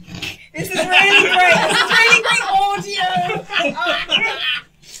 it's fine. This is really great. This is really great audio.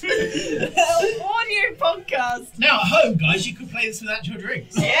 Audio podcast. Now at home, guys, you could play this with actual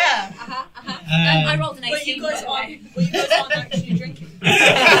drinks. Yeah. I rolled an 18. But you guys by the way. aren't actually drinking.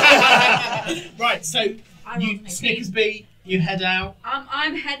 Right, so I rolled you, an 18. Snickersby, you head out.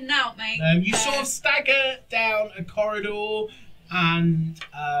 I'm heading out, mate. You sort of stagger down a corridor, and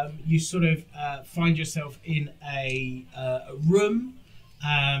you sort of find yourself in a room,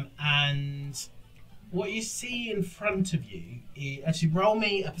 and what you see in front of you is... Actually, roll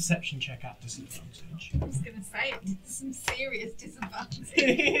me a perception check at disadvantage. I was going to say it did some serious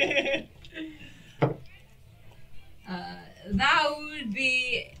disadvantage. That would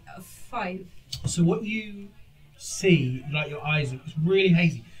be a 5. So what you see, like your eyes, it's really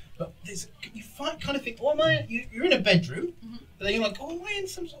hazy. But there's, you kind of think, oh, am I... You're in a bedroom, but then you're like, oh, am I in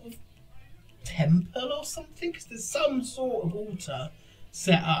some sort of temple or something? Because there's some sort of altar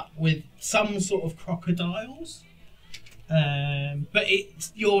set up with some sort of crocodiles. But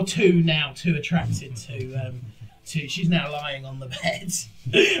you're too attracted to... She's now lying on the bed.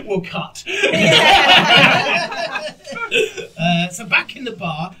 We'll cut. So back in the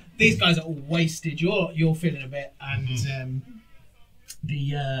bar, these guys are all wasted. You're feeling a bit, and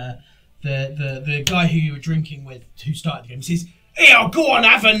the guy who you were drinking with, who started the game, says, "Here, go on,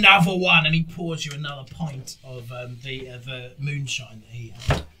 have another one," and he pours you another pint of the moonshine that he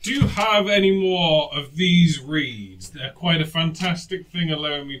had. Do you have any more of these reeds? They're quite a fantastic thing,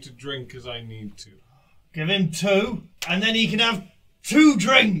 allowing me to drink as I need to. Give him 2, and then he can have 2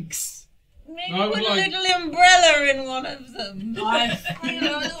 drinks. Maybe I would put like- a little umbrella in one of them. I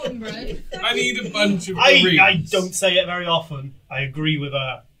need a bunch of the I reeds. don't say it very often. I agree with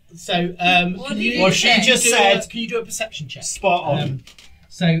her. So, What can did you, you Well, she say? just do said can you do a perception check? spot on.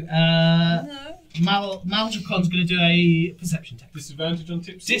 No. Moldrakkon's going to do a perception check. Disadvantage on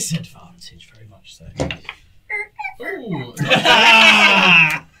tips? Disadvantage, very much so. Ooh.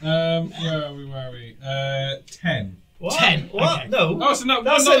 Where are we? 10. What? 10, What? okay. No. Oh, so not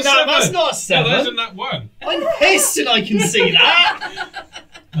That's one, a not nat- that's 7. not a 7. No, that isn't that one. I'm pissed and I can see that.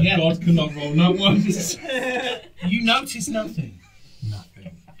 And Yeah. God cannot roll not ones. You notice nothing.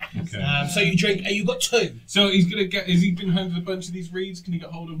 Nothing. Okay. So you drink, and you got 2. So he's gonna get. Has he been handed a bunch of these reeds? Can he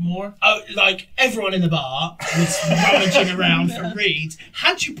get hold of more? Oh, like everyone in the bar was rummaging around for reeds.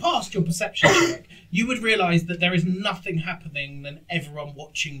 Had you passed your perception check, you would realise that there is nothing happening than everyone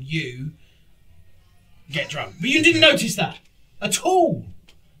watching you get drunk. But you didn't notice that at all.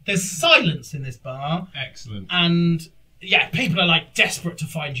 There's silence in this bar, Excellent. and yeah, people are like desperate to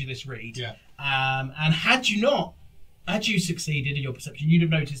find you this reed. Yeah. And had you succeeded in your perception, you'd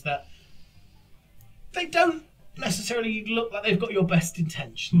have noticed that they don't necessarily look like they've got your best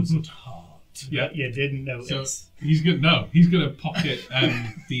intentions at heart. Yeah. You didn't So notice. he's gonna pocket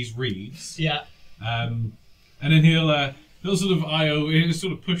these reeds. Yeah. And then he'll sort of he'll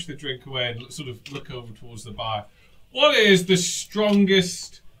sort of push the drink away and sort of look over towards the bar. What is the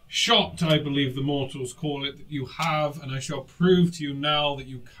strongest shot, I believe the mortals call it, that you have, and I shall prove to you now that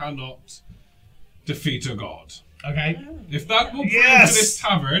you cannot defeat a god. Okay. If that will prove Yes! to this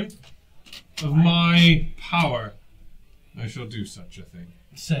tavern of my power, I shall do such a thing.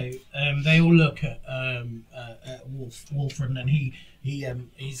 So they all look at Wolfred, and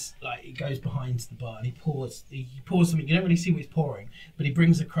he's like, he goes behind the bar and he pours something. You don't really see what he's pouring, but he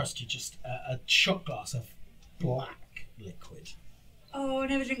brings across to you just a shot glass of black liquid. Oh,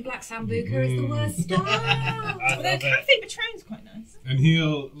 never drink black sambuca. It's the worst stuff. Although Cafe Patron's quite nice. And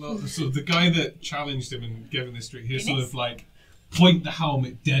so the guy that challenged him and gave him this drink, he'll sort of like point the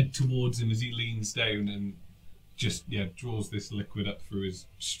helmet dead towards him as he leans down and just draws this liquid up through his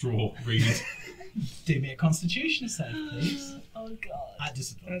straw reed. Do me a Constitution save, please. Oh god. At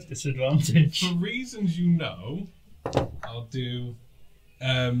disadvantage. Disadvantage. For reasons you know, I'll do.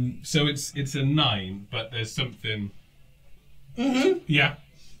 So it's a 9, but there's something. Mm-hmm. Yeah.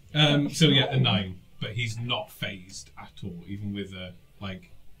 So a 9, but he's not phased at all, even with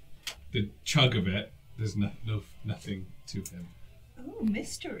the chug of it. There's nothing to him. Oh,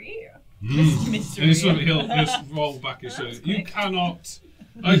 mystery. And he'll just roll back his shoulders. You cannot.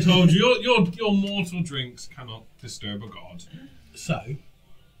 I told you, your mortal drinks cannot disturb a god. So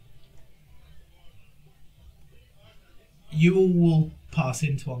you all will pass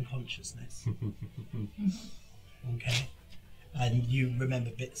into unconsciousness. Okay. And you remember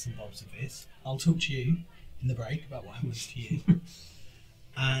bits and bobs of this. I'll talk to you in the break about what happens to you.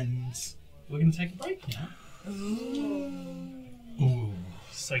 And we're going to take a break now. Ooh.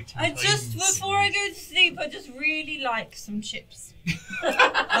 Exciting Just times. before I go to sleep, I just really like some chips.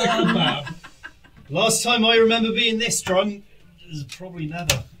 Last time I remember being this drunk is probably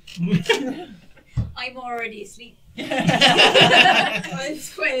never. I'm already asleep. I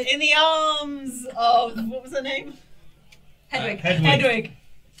swear. In the arms of, what was her name? Hedwig. Hedwig.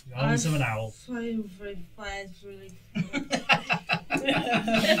 The arms of an owl. So very fast, really.